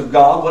proper gift of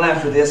God, one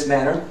after this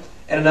manner,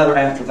 and another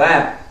after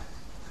that.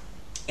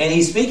 And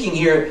he's speaking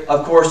here,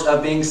 of course,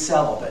 of being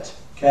celibate.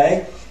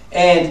 Okay?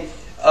 And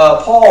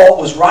Paul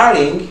was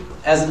writing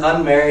as an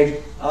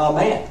unmarried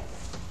man.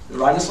 He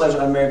was writing this letter as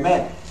an unmarried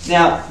man.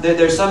 Now,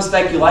 there's some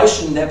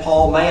speculation that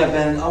Paul may have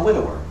been a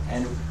widower,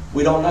 and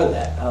we don't know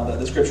that.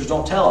 The Scriptures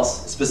don't tell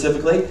us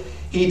specifically.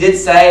 He did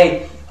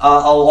say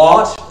a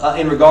lot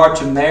in regard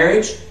to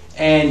marriage,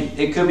 and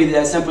it could be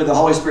that simply the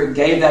Holy Spirit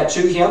gave that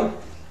to him.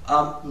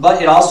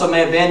 But it also may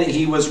have been that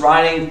he was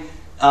writing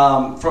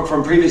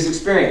from previous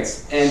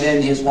experience, and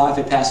then his wife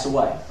had passed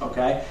away.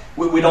 Okay,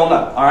 we don't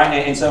know. All right,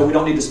 and so we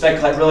don't need to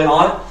speculate really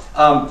on it.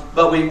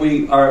 But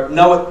we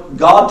know what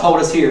God told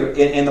us here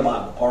in the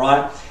Bible. All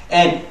right,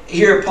 and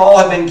here Paul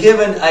had been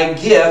given a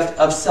gift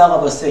of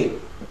celibacy.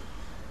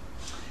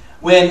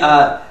 When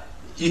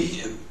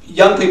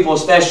young people,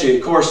 especially,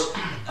 of course,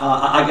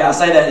 I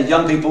say that to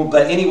young people,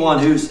 but anyone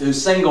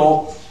who's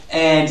single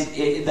and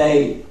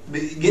they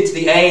get to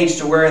the age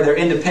to where they're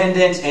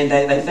independent and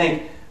they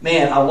think,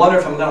 man, I wonder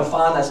if I'm going to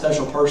find that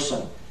special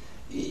person.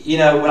 You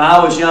know, when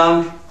I was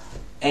young,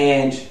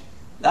 and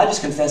I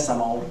just confess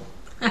I'm old.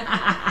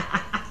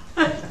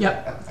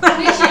 Yep.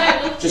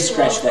 Just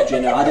scratch that,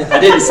 Jenna. I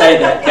didn't say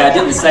that. Okay, I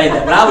didn't say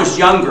that. When I was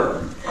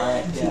younger, all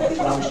right, yeah, when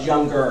I was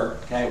younger,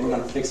 okay, we're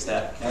going to fix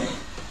that. Okay,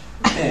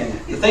 man,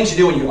 the things you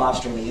do when you're live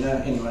streaming, you know.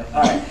 Anyway,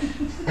 all right.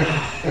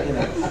 You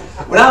know,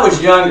 when I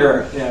was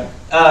younger,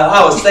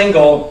 I was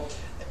single.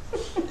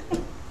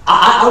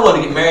 I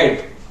wanted to get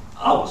married.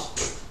 I was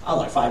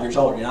like 5 years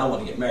old, I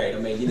wanted to get married. I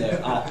mean,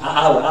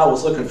 I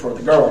was looking for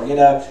the girl,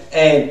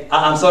 and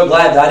I'm so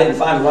glad that I didn't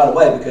find her right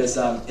away because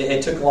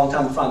it took a long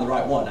time to find the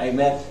right one.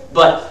 Amen.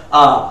 But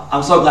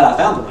I'm so glad I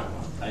found the right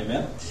one.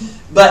 Amen.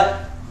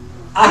 But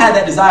I had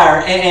that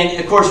desire, and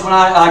of course, when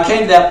I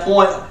came to that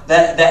point,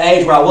 that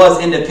age where I was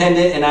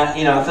independent, and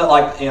I felt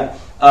like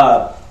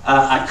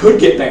I could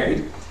get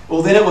married.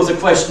 Well, then it was a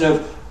question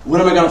of when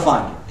am I going to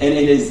find her, and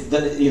it is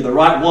the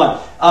right one.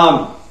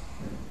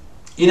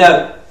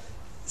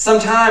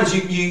 Sometimes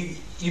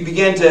you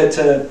begin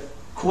to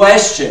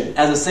question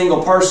as a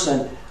single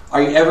person,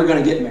 are you ever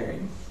going to get married?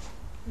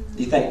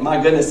 You think,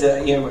 my goodness,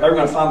 we're ever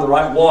going to find the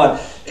right one?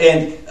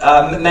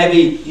 And maybe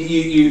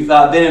you've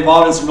been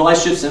involved in some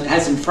relationships and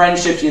had some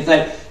friendships, and you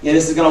think,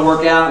 this is going to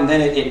work out, and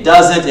then it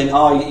doesn't,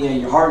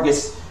 and your heart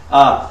gets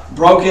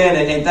broken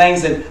and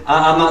things. And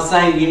I'm not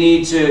saying you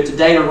need to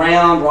date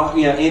around, or,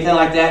 anything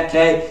like that,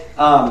 okay?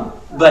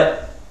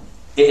 But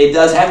it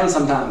does happen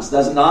sometimes,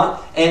 does it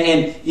not?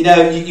 And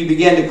you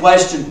begin to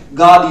question,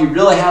 God, do you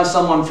really have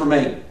someone for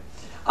me?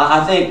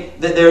 I think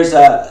that there's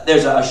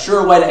a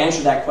sure way to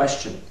answer that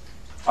question.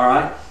 All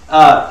right?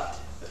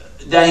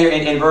 Down here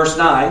in verse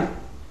 9,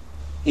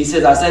 he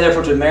says, I say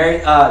therefore to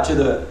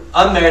the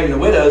unmarried and the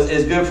widows, it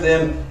is good for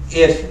them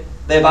if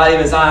they abide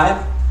even as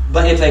I.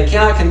 But if they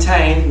cannot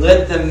contain,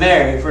 let them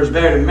marry, for it is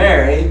better to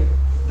marry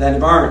than to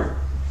burn.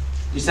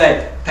 You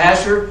say,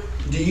 Pastor,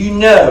 do you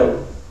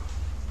know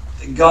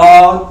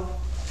God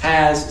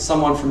has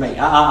someone for me?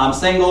 I'm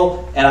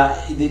single,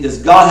 and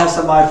does God have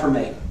somebody for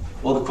me?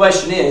 Well, the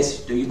question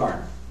is, do you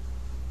burn?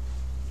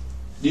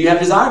 Do you have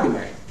a desire to be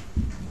married?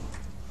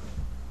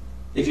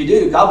 If you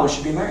do, God wants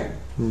you to be married.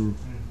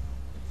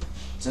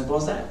 Simple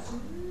as that.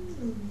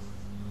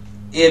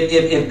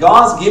 If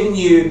God's given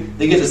you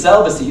the gift of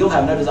celibacy, you'll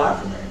have no desire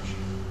for marriage.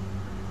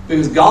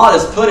 Because God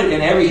has put it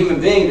in every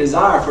human being, a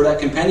desire for that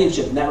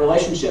companionship and that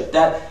relationship.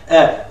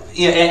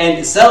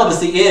 And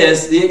celibacy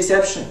is the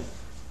exception.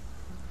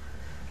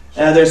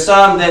 There's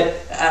some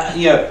that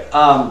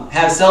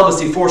have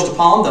celibacy forced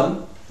upon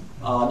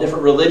them,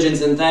 different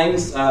religions and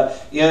things,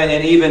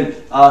 and even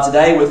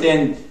today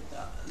within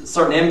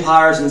certain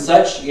empires and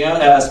such,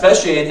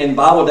 especially in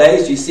Bible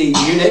days, you see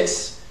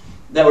eunuchs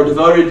that were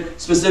devoted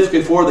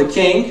specifically for the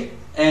king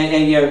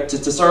and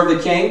to serve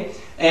the king,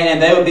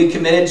 and they would be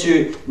committed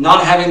to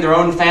not having their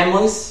own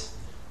families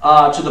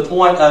to the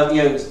point of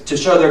to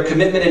show their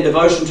commitment and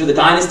devotion to the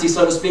dynasty,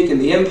 so to speak, in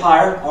the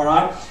empire. All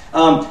right.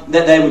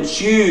 That they would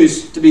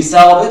choose to be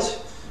celibate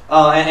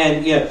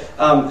and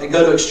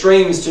go to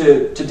extremes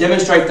to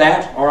demonstrate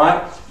that, all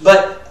right?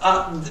 But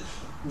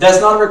that's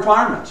not a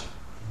requirement,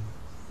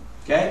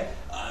 okay?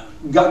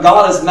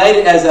 God has made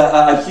it as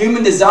a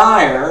human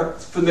desire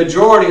for the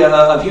majority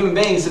of human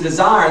beings to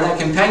desire that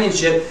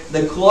companionship,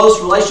 the close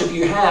relationship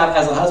you have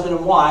as a husband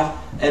and wife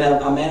and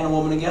a man and a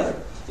woman together.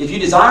 If you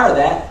desire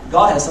that,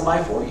 God has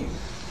somebody for you.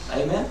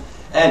 Amen?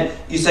 And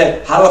you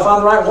say, how do I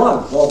find the right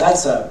one? Well,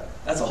 that's a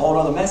whole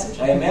other message.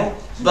 Amen?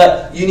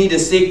 But you need to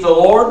seek the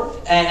Lord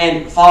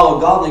and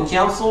follow godly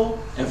counsel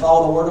and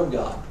follow the Word of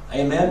God.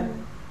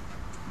 Amen?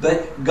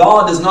 But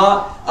God does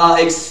not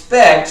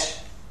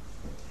expect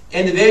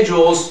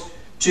individuals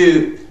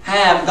to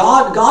have...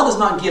 God does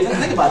not give...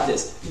 Think about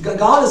this.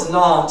 God is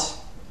not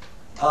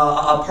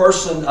a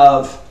person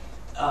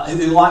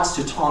who likes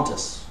to taunt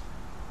us.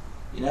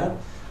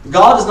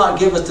 God does not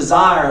give us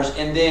desires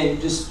and then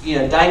just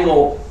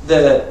dangle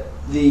the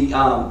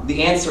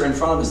answer in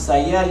front of us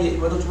and say,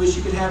 don't you wish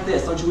you could have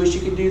this? Don't you wish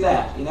you could do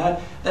that?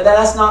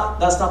 That's not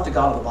the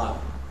God of the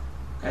Bible.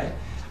 Okay?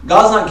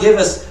 God's not give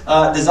us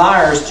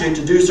desires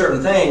to do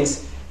certain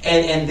things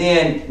and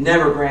then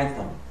never grant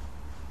them.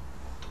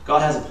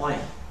 God has a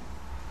plan.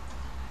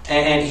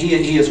 And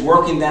He is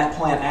working that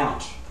plan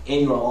out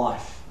in your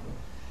life.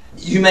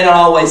 You may not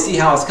always see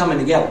how it's coming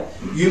together.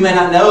 You may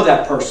not know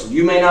that person.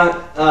 You may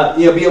not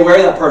be aware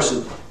of that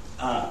person.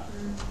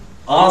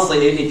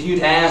 Honestly, if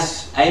you'd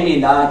asked Amy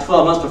and I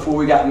 12 months before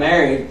we got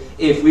married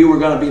if we were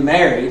going to be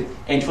married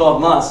in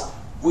 12 months,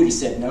 we'd have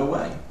said no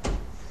way.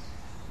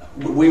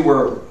 We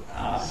were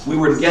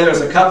together as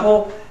a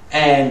couple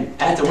and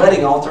at the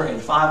wedding altar in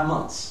 5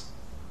 months.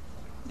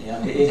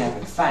 It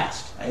happened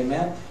fast.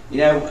 Amen.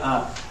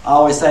 I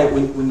always say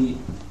when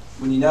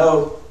you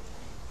know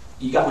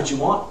you got what you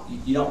want,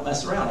 you don't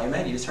mess around.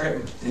 Amen. You just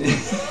hurry up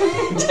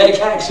and take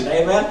action.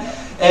 Amen.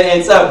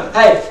 And so,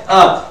 hey,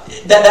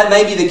 that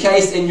may be the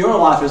case in your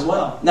life as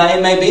well. Now,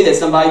 it may be that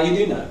somebody you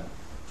do know,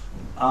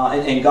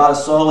 and God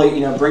is slowly,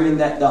 bringing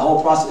the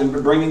whole process and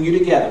bringing you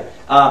together.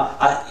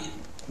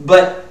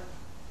 But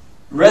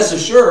rest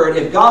assured,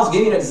 if God's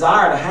giving you a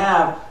desire to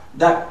have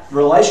that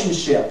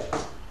relationship,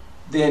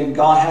 then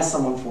God has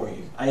someone for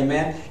you.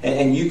 Amen.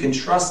 And you can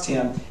trust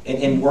Him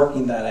in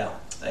working that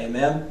out.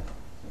 Amen.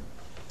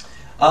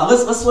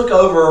 Let's look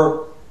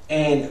over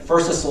in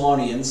 1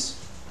 Thessalonians.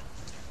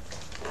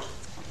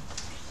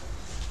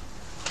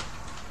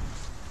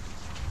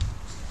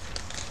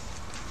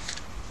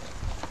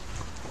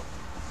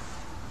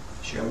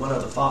 Share one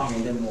other thought here,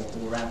 and then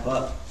we'll wrap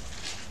up.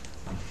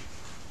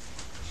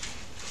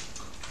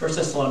 1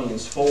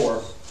 Thessalonians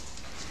 4.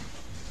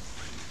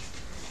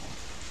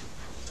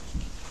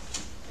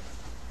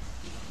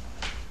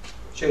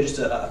 Share just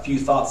a few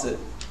thoughts that,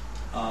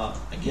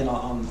 again,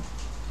 on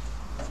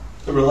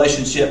the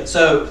relationship.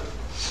 So,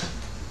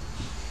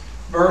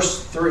 1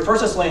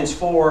 Thessalonians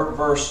 4,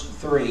 verse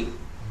 3.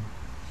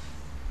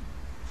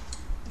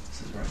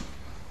 This is right.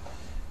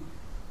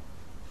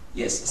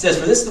 Yes, it says,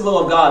 "For this is the will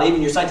of God,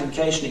 even your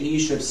sanctification, that ye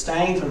should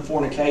abstain from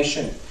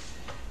fornication,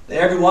 that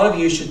every one of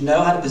you should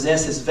know how to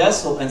possess his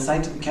vessel in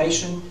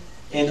sanctification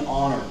and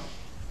honor,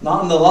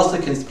 not in the lust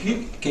of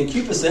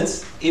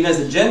concupiscence, even as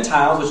the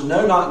Gentiles which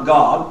know not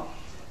God,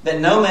 that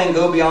no man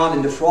go beyond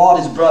and defraud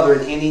his brother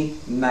in any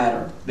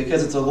matter,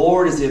 because that the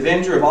Lord is the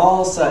avenger of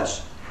all such,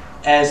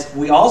 as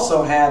we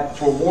also have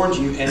forewarned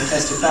you and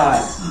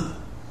testified."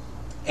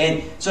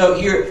 And so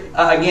here,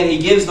 again, he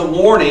gives the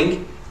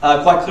warning,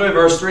 quite clearly,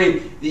 verse 3,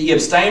 that you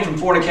abstain from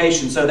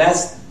fornication. So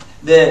that's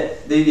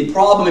the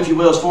problem, if you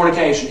will, is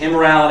fornication,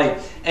 immorality.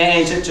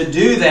 And to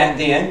do that,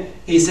 then,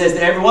 he says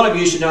that every one of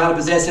you should know how to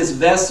possess his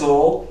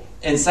vessel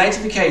in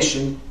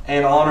sanctification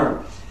and honor.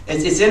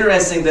 It's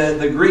interesting,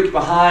 the Greek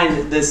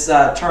behind this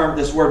term,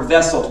 this word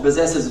vessel, to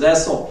possess his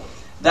vessel.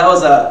 That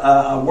was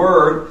a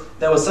word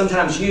that was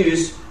sometimes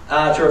used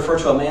to refer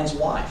to a man's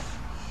wife.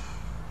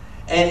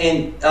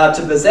 And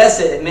to possess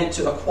it meant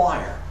to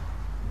acquire.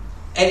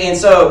 And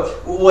so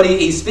what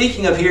he's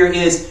speaking of here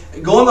is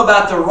going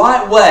about the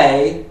right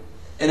way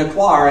in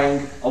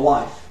acquiring a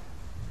wife.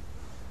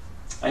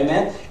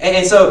 Amen?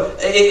 And so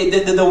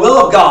the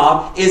will of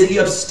God is that you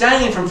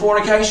abstain from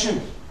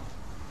fornication.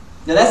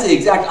 Now that's the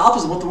exact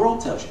opposite of what the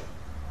world tells you.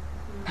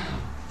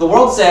 The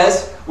world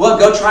says, well,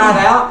 go try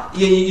it out.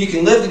 You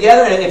can live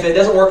together, and if it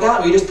doesn't work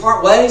out, you just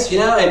part ways,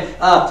 and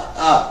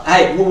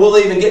hey, we'll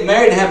even get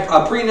married and have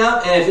a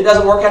prenup, and if it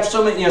doesn't work out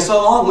so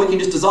long, we can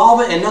just dissolve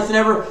it, and nothing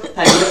ever,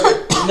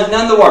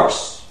 none the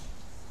worse.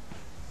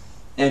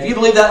 And if you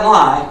believe that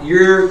lie,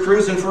 you're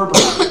cruising for a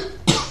bird.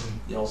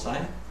 You know what I'm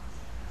saying?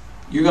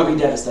 You're going to be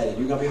devastated.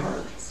 You're going to be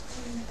hurt.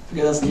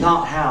 Because that's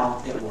not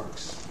how it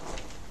works.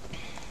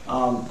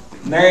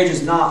 Marriage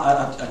is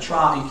not a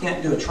trial. You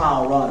can't do a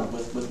trial run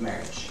with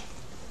marriage.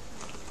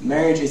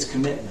 Marriage is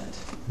commitment.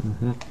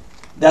 Mm-hmm.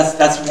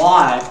 That's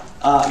why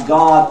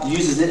God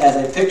uses it as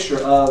a picture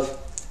of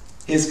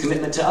His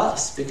commitment to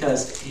us,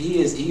 because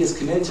He is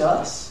committed to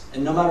us,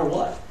 and no matter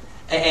what.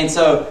 And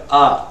so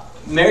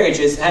marriage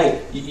is,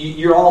 hey,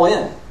 you're all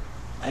in.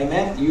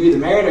 Amen. You're either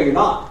married or you're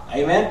not.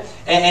 Amen.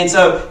 And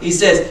so He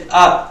says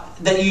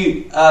that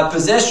you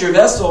possess your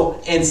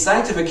vessel in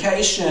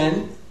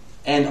sanctification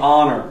and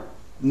honor,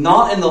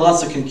 not in the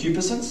lust of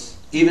concupiscence,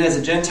 even as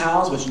the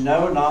Gentiles which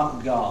know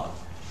not God.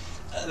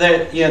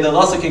 The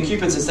lust of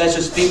concupiscence, that's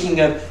just speaking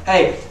of,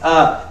 hey,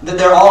 that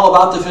they're all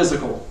about the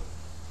physical.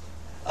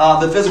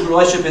 The physical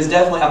relationship is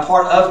definitely a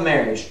part of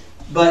marriage,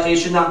 but it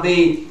should not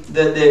be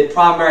the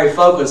primary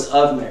focus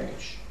of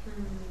marriage.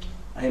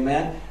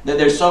 Amen? That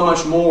there's so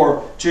much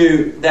more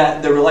to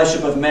the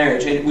relationship of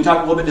marriage. And we talked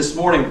a little bit this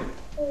morning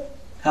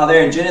how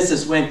there in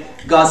Genesis when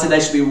God said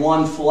they should be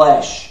one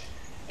flesh.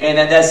 And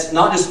that's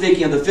not just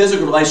speaking of the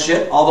physical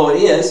relationship, although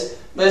it is,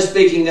 but it's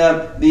speaking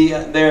of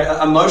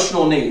their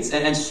emotional needs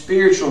and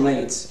spiritual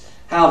needs.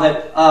 How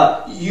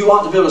that you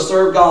ought to be able to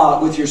serve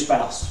God with your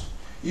spouse.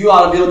 You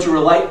ought to be able to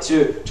relate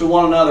to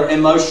one another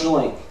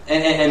emotionally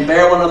and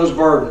bear one another's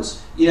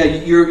burdens.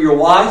 Your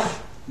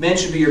wife, men,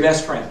 should be your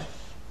best friend.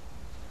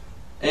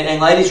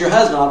 And ladies, your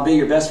husband ought to be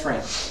your best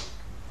friend.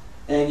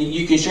 And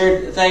you can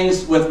share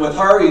things with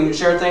her, you can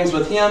share things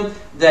with him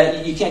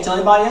that you can't tell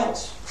anybody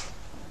else.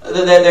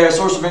 they're a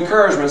source of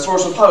encouragement, a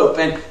source of hope.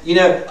 And,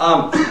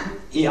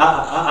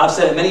 I've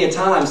said it many a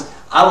times,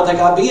 I don't think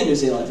I'd be in New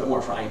Zealand if it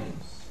weren't for Amy.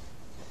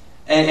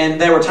 And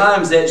there were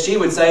times that she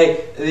would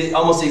say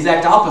almost the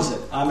exact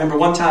opposite. I remember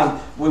one time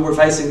we were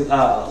facing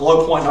a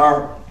low point in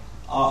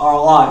our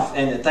life,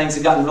 and things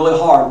had gotten really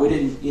hard. We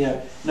didn't,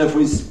 know if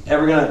we was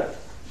ever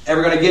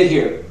gonna get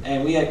here,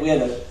 and we had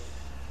to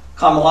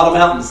climb a lot of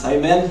mountains.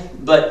 Amen.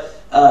 But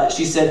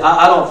she said,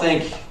 I don't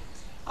think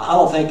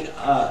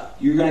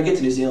you're going to get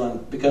to New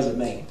Zealand because of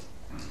me.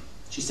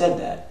 She said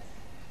that,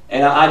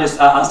 and I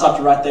stopped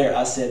her right there.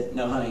 I said,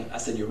 no, honey. I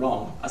said, you're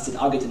wrong. I said,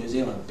 I'll get to New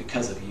Zealand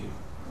because of you.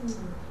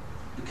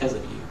 Because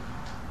of you.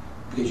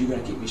 Because you're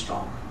going to keep me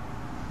strong.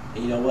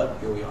 And you know what?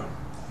 Here we are.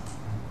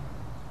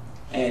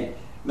 And,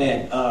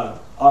 man,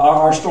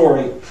 our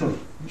story,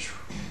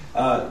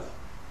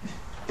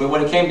 but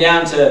when it came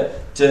down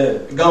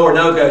to go or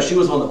no go, she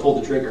was the one that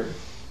pulled the trigger.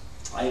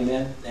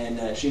 Amen.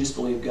 And she just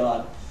believed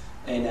God.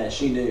 And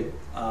she knew.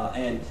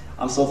 And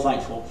I'm so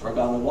thankful for a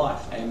godly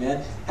wife.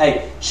 Amen.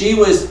 Hey, she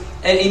was,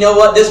 and you know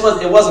what?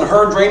 It wasn't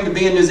her dream to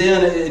be in New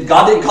Zealand.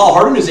 God didn't call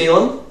her to New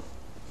Zealand.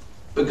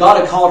 But God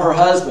had called her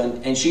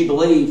husband, and she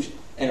believed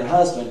in her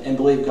husband and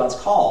believed God's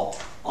call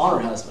on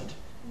her husband.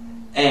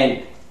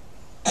 And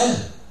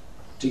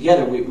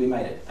together we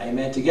made it.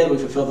 Amen. Together we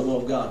fulfilled the will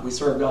of God. We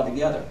serve God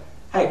together.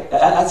 Hey,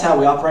 that's how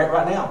we operate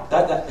right now.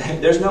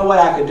 There's no way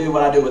I could do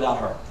what I do without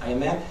her.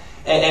 Amen.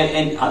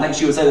 And I think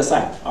she would say the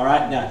same. All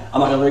right? Now, I'm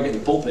not going to look at the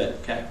pulpit,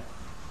 okay?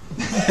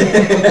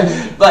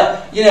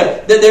 But,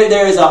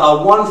 there is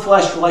a one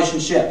flesh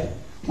relationship.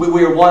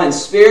 We are one in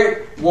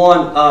spirit,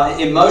 one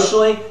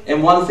emotionally,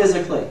 and one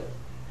physically.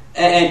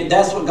 And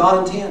that's what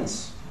God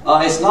intends.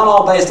 It's not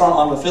all based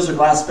on the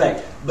physical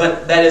aspect,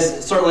 but that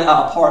is certainly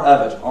a part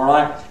of it, all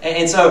right?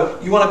 And so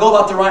you want to go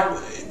about the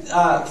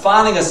right,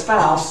 finding a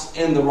spouse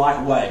in the right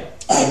way.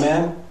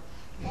 Amen?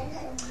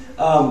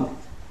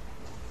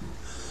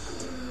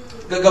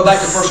 Go back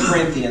to 1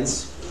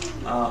 Corinthians.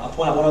 I'll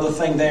point out one other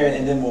thing there,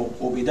 and then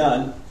we'll be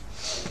done.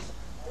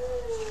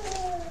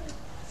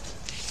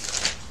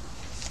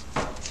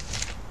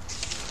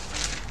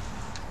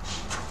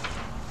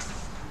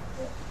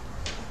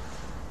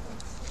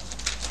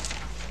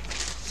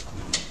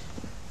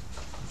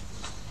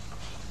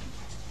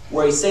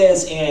 Where he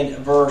says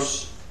in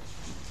verse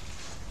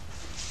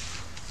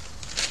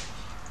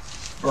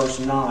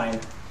 9,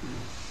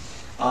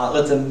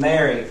 let them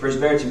marry, for it is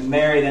better to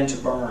marry than to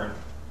burn.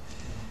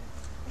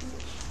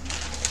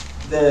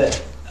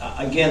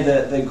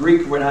 The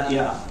Greek, we're not,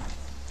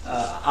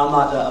 I'm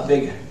not a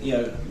big,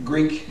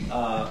 Greek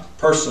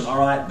person, all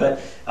right,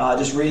 but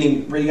just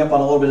reading up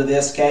on a little bit of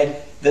this,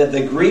 okay,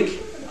 the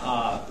Greek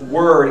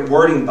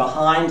wording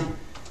behind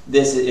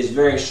this is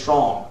very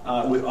strong.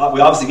 We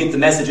obviously get the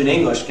message in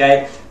English,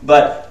 okay,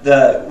 but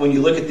when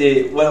you look at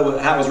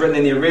how it was written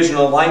in the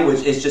original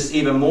language, it's just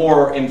even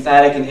more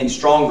emphatic and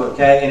stronger,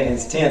 okay, and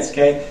it's tense,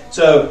 okay.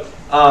 So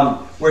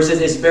where it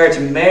says it's better to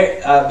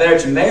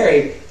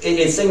marry,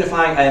 it's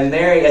signifying a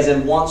marry as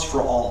in once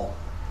for all,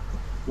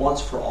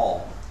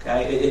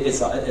 okay.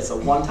 It's a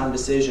one-time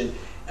decision,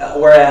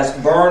 whereas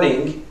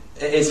burning,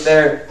 it's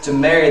better to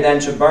marry than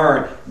to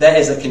burn. That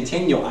is a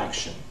continual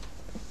action.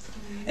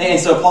 And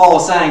so Paul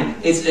is saying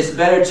it's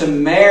better to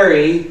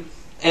marry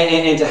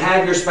and to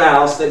have your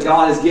spouse that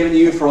God has given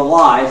you for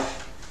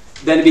life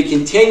than to be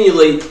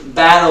continually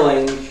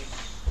battling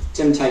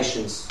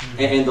temptations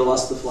and the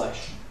lust of the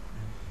flesh.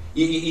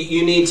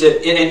 You need to,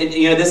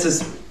 and this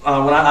is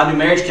when I do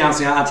marriage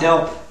counseling. I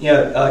tell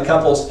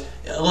couples,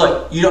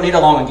 look, you don't need a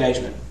long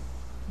engagement.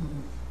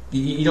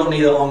 You don't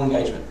need a long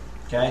engagement.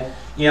 Okay,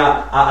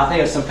 I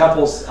think of some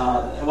couples.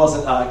 It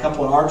wasn't a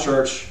couple in our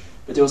church,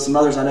 but there was some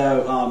others I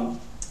know.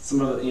 Some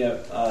of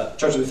the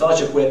churches we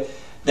fellowship with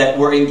that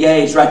were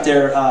engaged right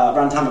there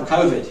around the time of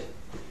COVID,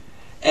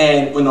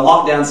 and when the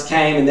lockdowns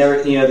came and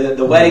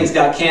the weddings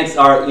got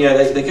canceled, or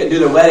they couldn't do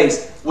their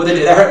weddings. What they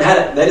did,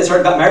 they just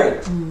got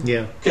married.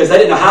 Yeah, because they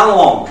didn't know how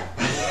long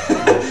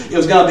it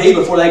was going to be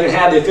before they could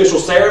have the official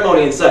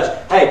ceremony and such.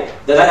 Hey,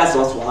 that's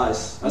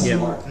wise. That's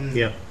smart.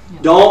 Yeah.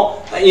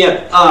 Don't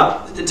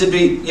to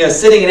be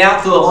sitting it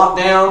out through a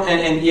lockdown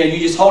and you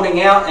just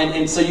holding out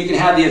and so you can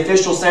have the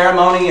official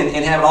ceremony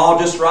and have it all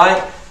just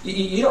right.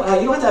 You don't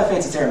have to have a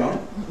fancy ceremony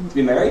to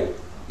be married.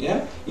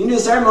 Yeah, you can do the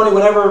ceremony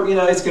whenever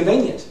it's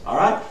convenient. All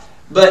right,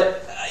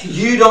 but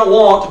you don't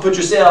want to put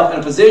yourself in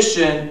a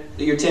position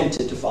that you're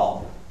tempted to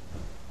fall,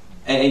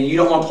 and you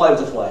don't want to play with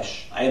the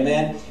flesh.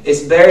 Amen.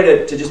 It's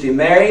better to just be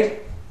married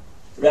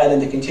rather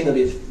than to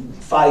continually be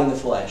fighting the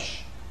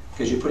flesh,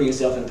 because you're putting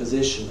yourself in a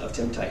position of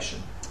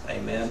temptation.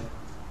 Amen.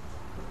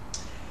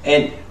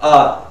 And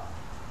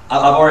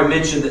I've already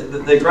mentioned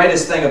that the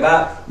greatest thing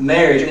about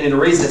marriage, and the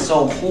reason it's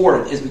so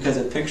important, is because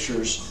it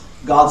pictures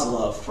God's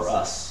love for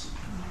us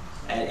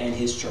and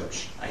His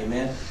church.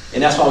 Amen.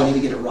 And that's why we need to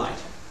get it right.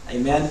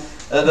 Amen.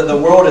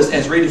 The world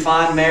has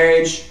redefined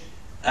marriage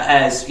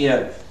as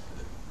being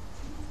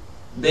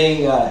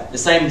the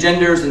same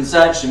genders and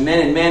such, and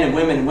men and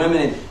women and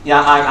women. And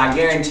I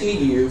guarantee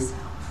you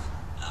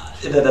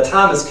that the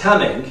time is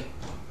coming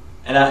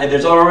And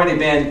there's already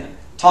been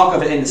talk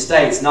of it in the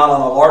States, not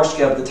on a large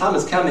scale, but the time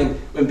is coming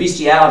when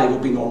bestiality will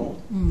be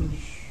normal.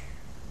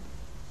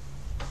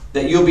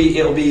 That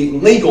it'll be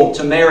legal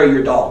to marry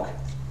your dog.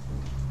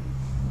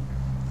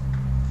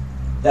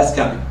 That's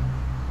coming.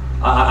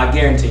 I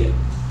guarantee it.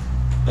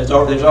 There's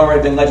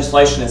already been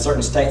legislation in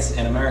certain states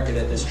in America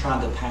that is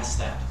trying to pass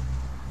that.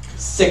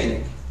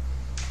 Sickening.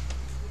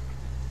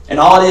 And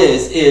all it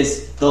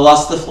is the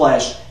lust of the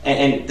flesh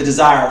and the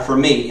desire for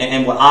me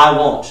and what I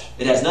want.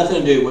 It has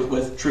nothing to do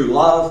with true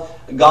love,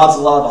 God's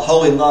love, a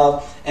holy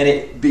love, and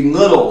it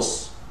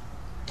belittles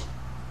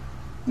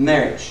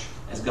marriage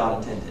as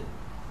God intended.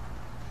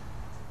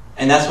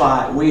 And that's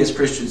why we as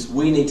Christians,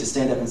 we need to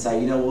stand up and say,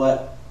 you know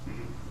what?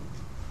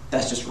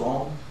 That's just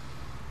wrong,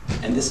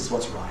 and this is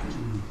what's right.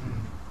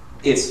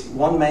 It's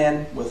one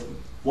man with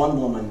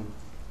one woman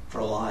for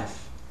a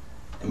life,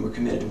 and we're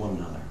committed to one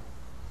another.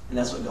 And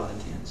that's what God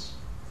intends.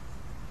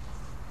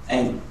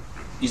 And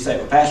you say,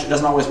 well, Pastor, it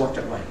doesn't always work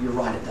that way. You're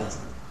right, it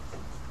doesn't.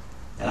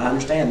 And I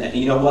understand that.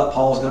 And you know what?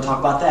 Paul's going to talk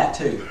about that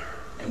too.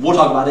 And we'll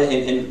talk about it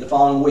in the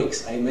following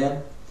weeks.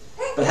 Amen?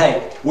 But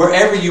hey,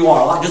 wherever you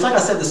are, just like I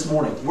said this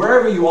morning,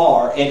 wherever you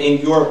are in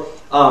your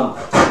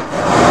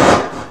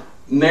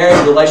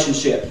married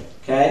relationship,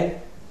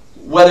 okay?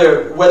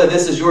 Whether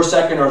this is your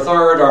second or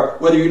third, or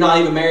whether you're not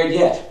even married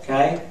yet,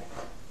 okay?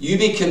 You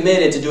be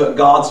committed to do it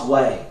God's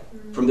way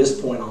from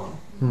this point on.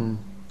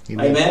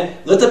 Amen?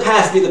 Let the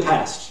past be the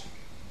past.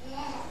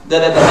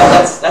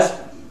 That's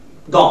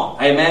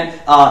gone. Amen?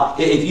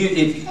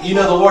 If you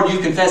know the Lord, you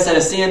confess that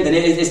as sin, then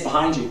it's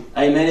behind you.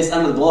 Amen? It's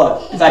under the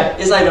blood. In fact,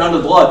 it's not even under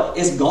the blood.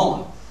 It's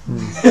gone.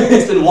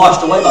 It's been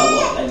washed away by the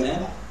blood.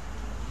 Amen?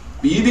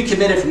 But you be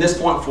committed from this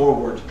point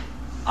forward.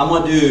 I'm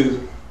going to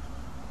do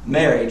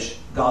marriage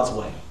God's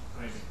way.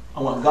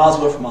 I want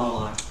God's way for my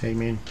life.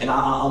 Amen. And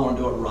I want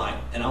to do it right.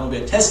 And I want to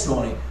be a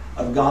testimony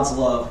of God's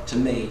love to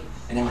me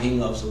and how He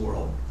loves the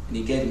world. And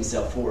He gave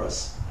Himself for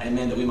us.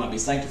 Amen. That we might be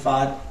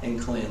sanctified and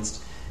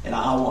cleansed. And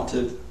I want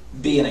to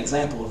be an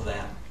example of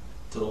that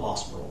to the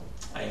lost world.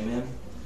 Amen.